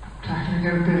tackling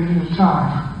it a bit at a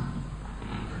time.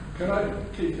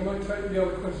 Keith, can I take the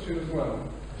other question as well?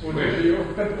 Or are you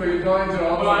dying to answer?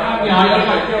 Well, I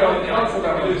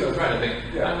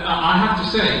have to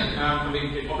say,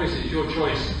 obviously it's your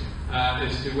choice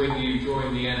as to whether you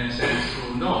join the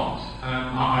NSS or not.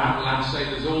 I have to say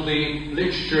there's all the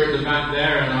literature at the back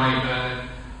there, and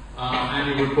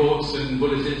annual reports and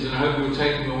bulletins, and I hope you'll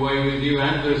take them away with you.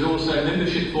 And there's also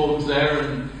membership forms there,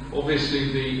 and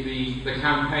obviously the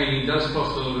campaigning does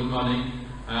cost a lot of money.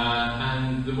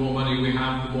 And the more money we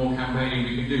have, the more campaigning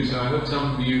we can do. So I hope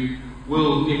some of you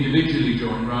will individually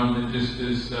join rather than just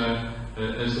as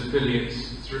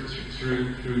affiliates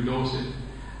through Dorset.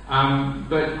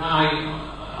 But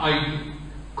I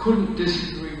couldn't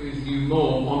disagree with you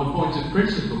more on a point of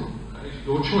principle.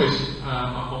 Your choice,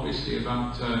 obviously,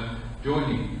 about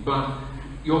joining. But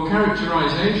your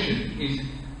characterisation is,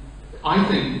 I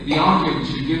think, the arguments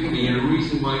you give me are a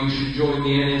reason why you should join the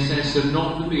NSS and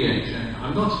not the BHA.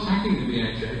 I'm not attacking the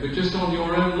BHA, but just on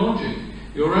your own logic.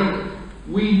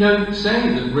 We don't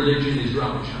say that religion is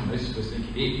rubbish, and most of us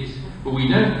think it is, but we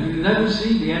never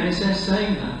see the NSS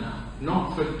saying that now.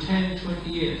 Not for 10, 20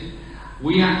 years.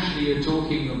 We actually are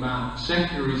talking about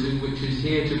secularism, which is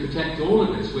here to protect all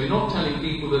of us. We're not telling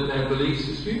people that their beliefs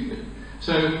are stupid.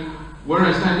 So,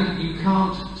 whereas you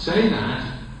can't say that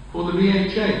for the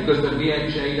VHA, because the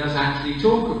VHA does actually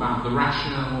talk about the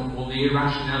rational or the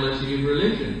irrationality of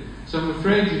religion. So I'm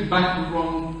afraid you've backed the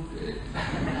wrong.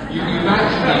 You've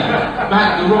actually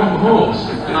backed the wrong horse,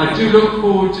 and I do look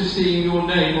forward to seeing your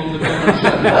name on the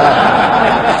membership.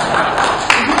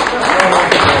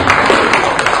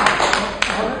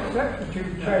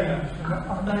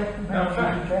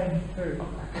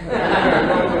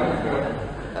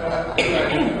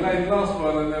 Last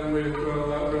one, and then we'll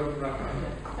wrap up.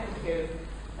 Thank you.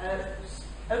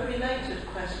 A related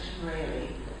question, really.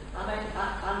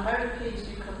 I'm very pleased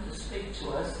you come to speak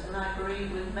to us, and I agree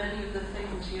with many of the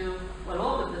things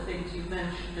all of the things you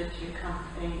mentioned that you're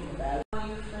campaigning about. Are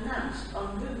you financed?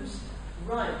 On whose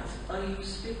right are you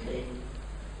speaking?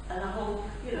 And I hope,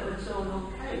 it's all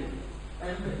okay.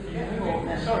 And that you get more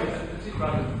members. Sorry, is it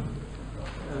right?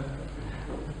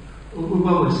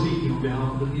 Well, we're speaking on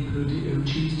behalf of the people who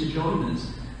choose to join us,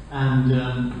 and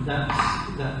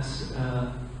that's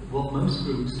what most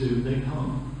groups do. They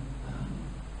can't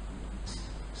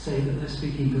say that they're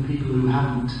speaking for people who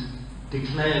haven't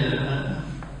declared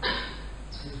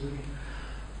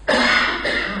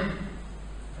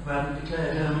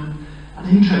an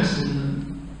interest in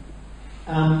them.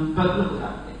 But look,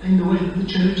 in the way that the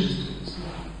churches do.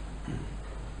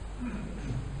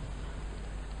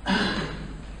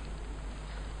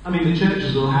 I mean, the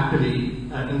churches will happily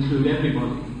include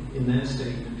everybody in their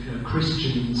statement.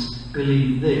 Christians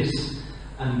believe this,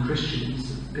 and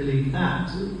Christians believe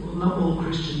that. Well, not all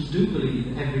Christians do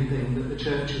believe everything that the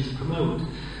churches promote.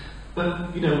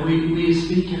 But, we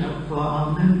speak out for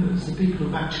our members, the people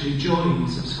who've actually joined,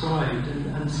 subscribed,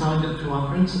 and signed up to our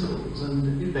principles.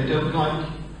 And if they don't like,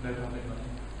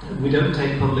 we don't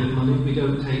take public money, we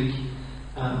don't take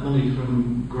money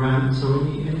from grants or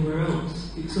anywhere else.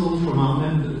 It's all from our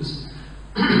members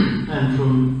and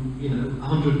from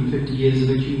 150 years of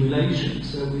accumulation.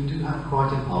 So we do have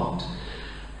quite a pot.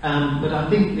 But I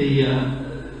think the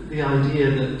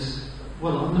idea that,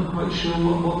 well, I'm not quite sure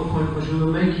what the point was you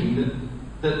were making,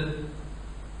 that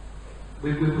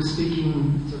we were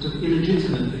speaking sort of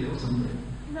illegitimately or something.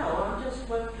 No, I'm just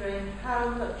wondering how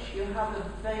much you have a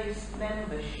base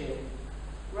membership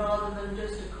rather than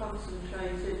just a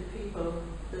concentrated people,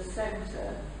 the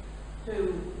centre,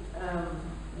 who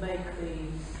make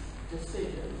these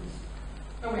decisions.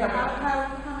 How many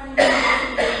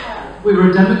members do you have? We're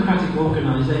a democratic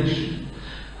organisation,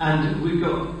 and we've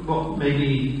got,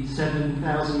 maybe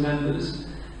 7,000 members.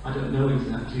 I don't know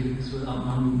exactly, because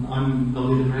I'm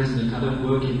only the president. I don't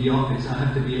work in the office. I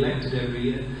have to be elected every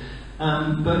year.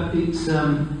 But it's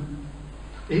an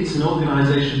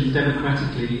organisation that's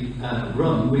democratically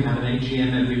run. We have an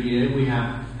AGM every year. We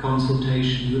have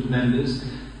consultation with members.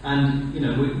 And,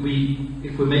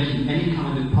 if we're making any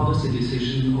kind of policy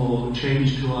decision or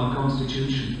change to our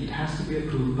constitution, it has to be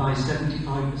approved by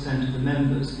 75% of the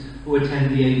members who attend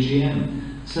the AGM.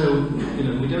 So,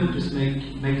 we don't just make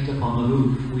it up on the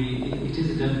hoof. It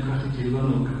is a democratically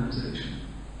run organisation.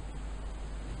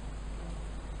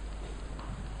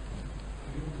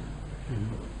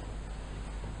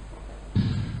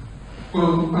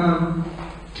 Well,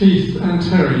 Keith and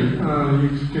Terry,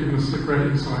 you've given us a great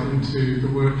insight into the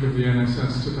work of the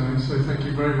NSS today, so thank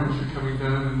you very much for coming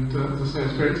down, and as I say,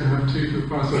 it's great to have two for the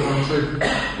price of one, so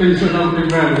please another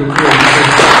big round of applause.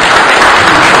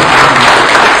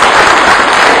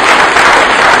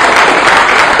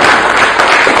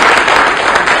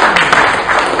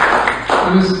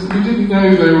 We didn't know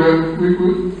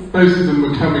both of them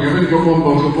were coming. I've only got one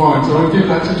bottle of wine, so I'll give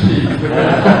that to Keith.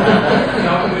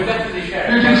 No, we're definitely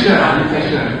sharing. You can share,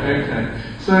 okay.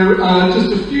 So,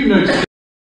 just a few notes.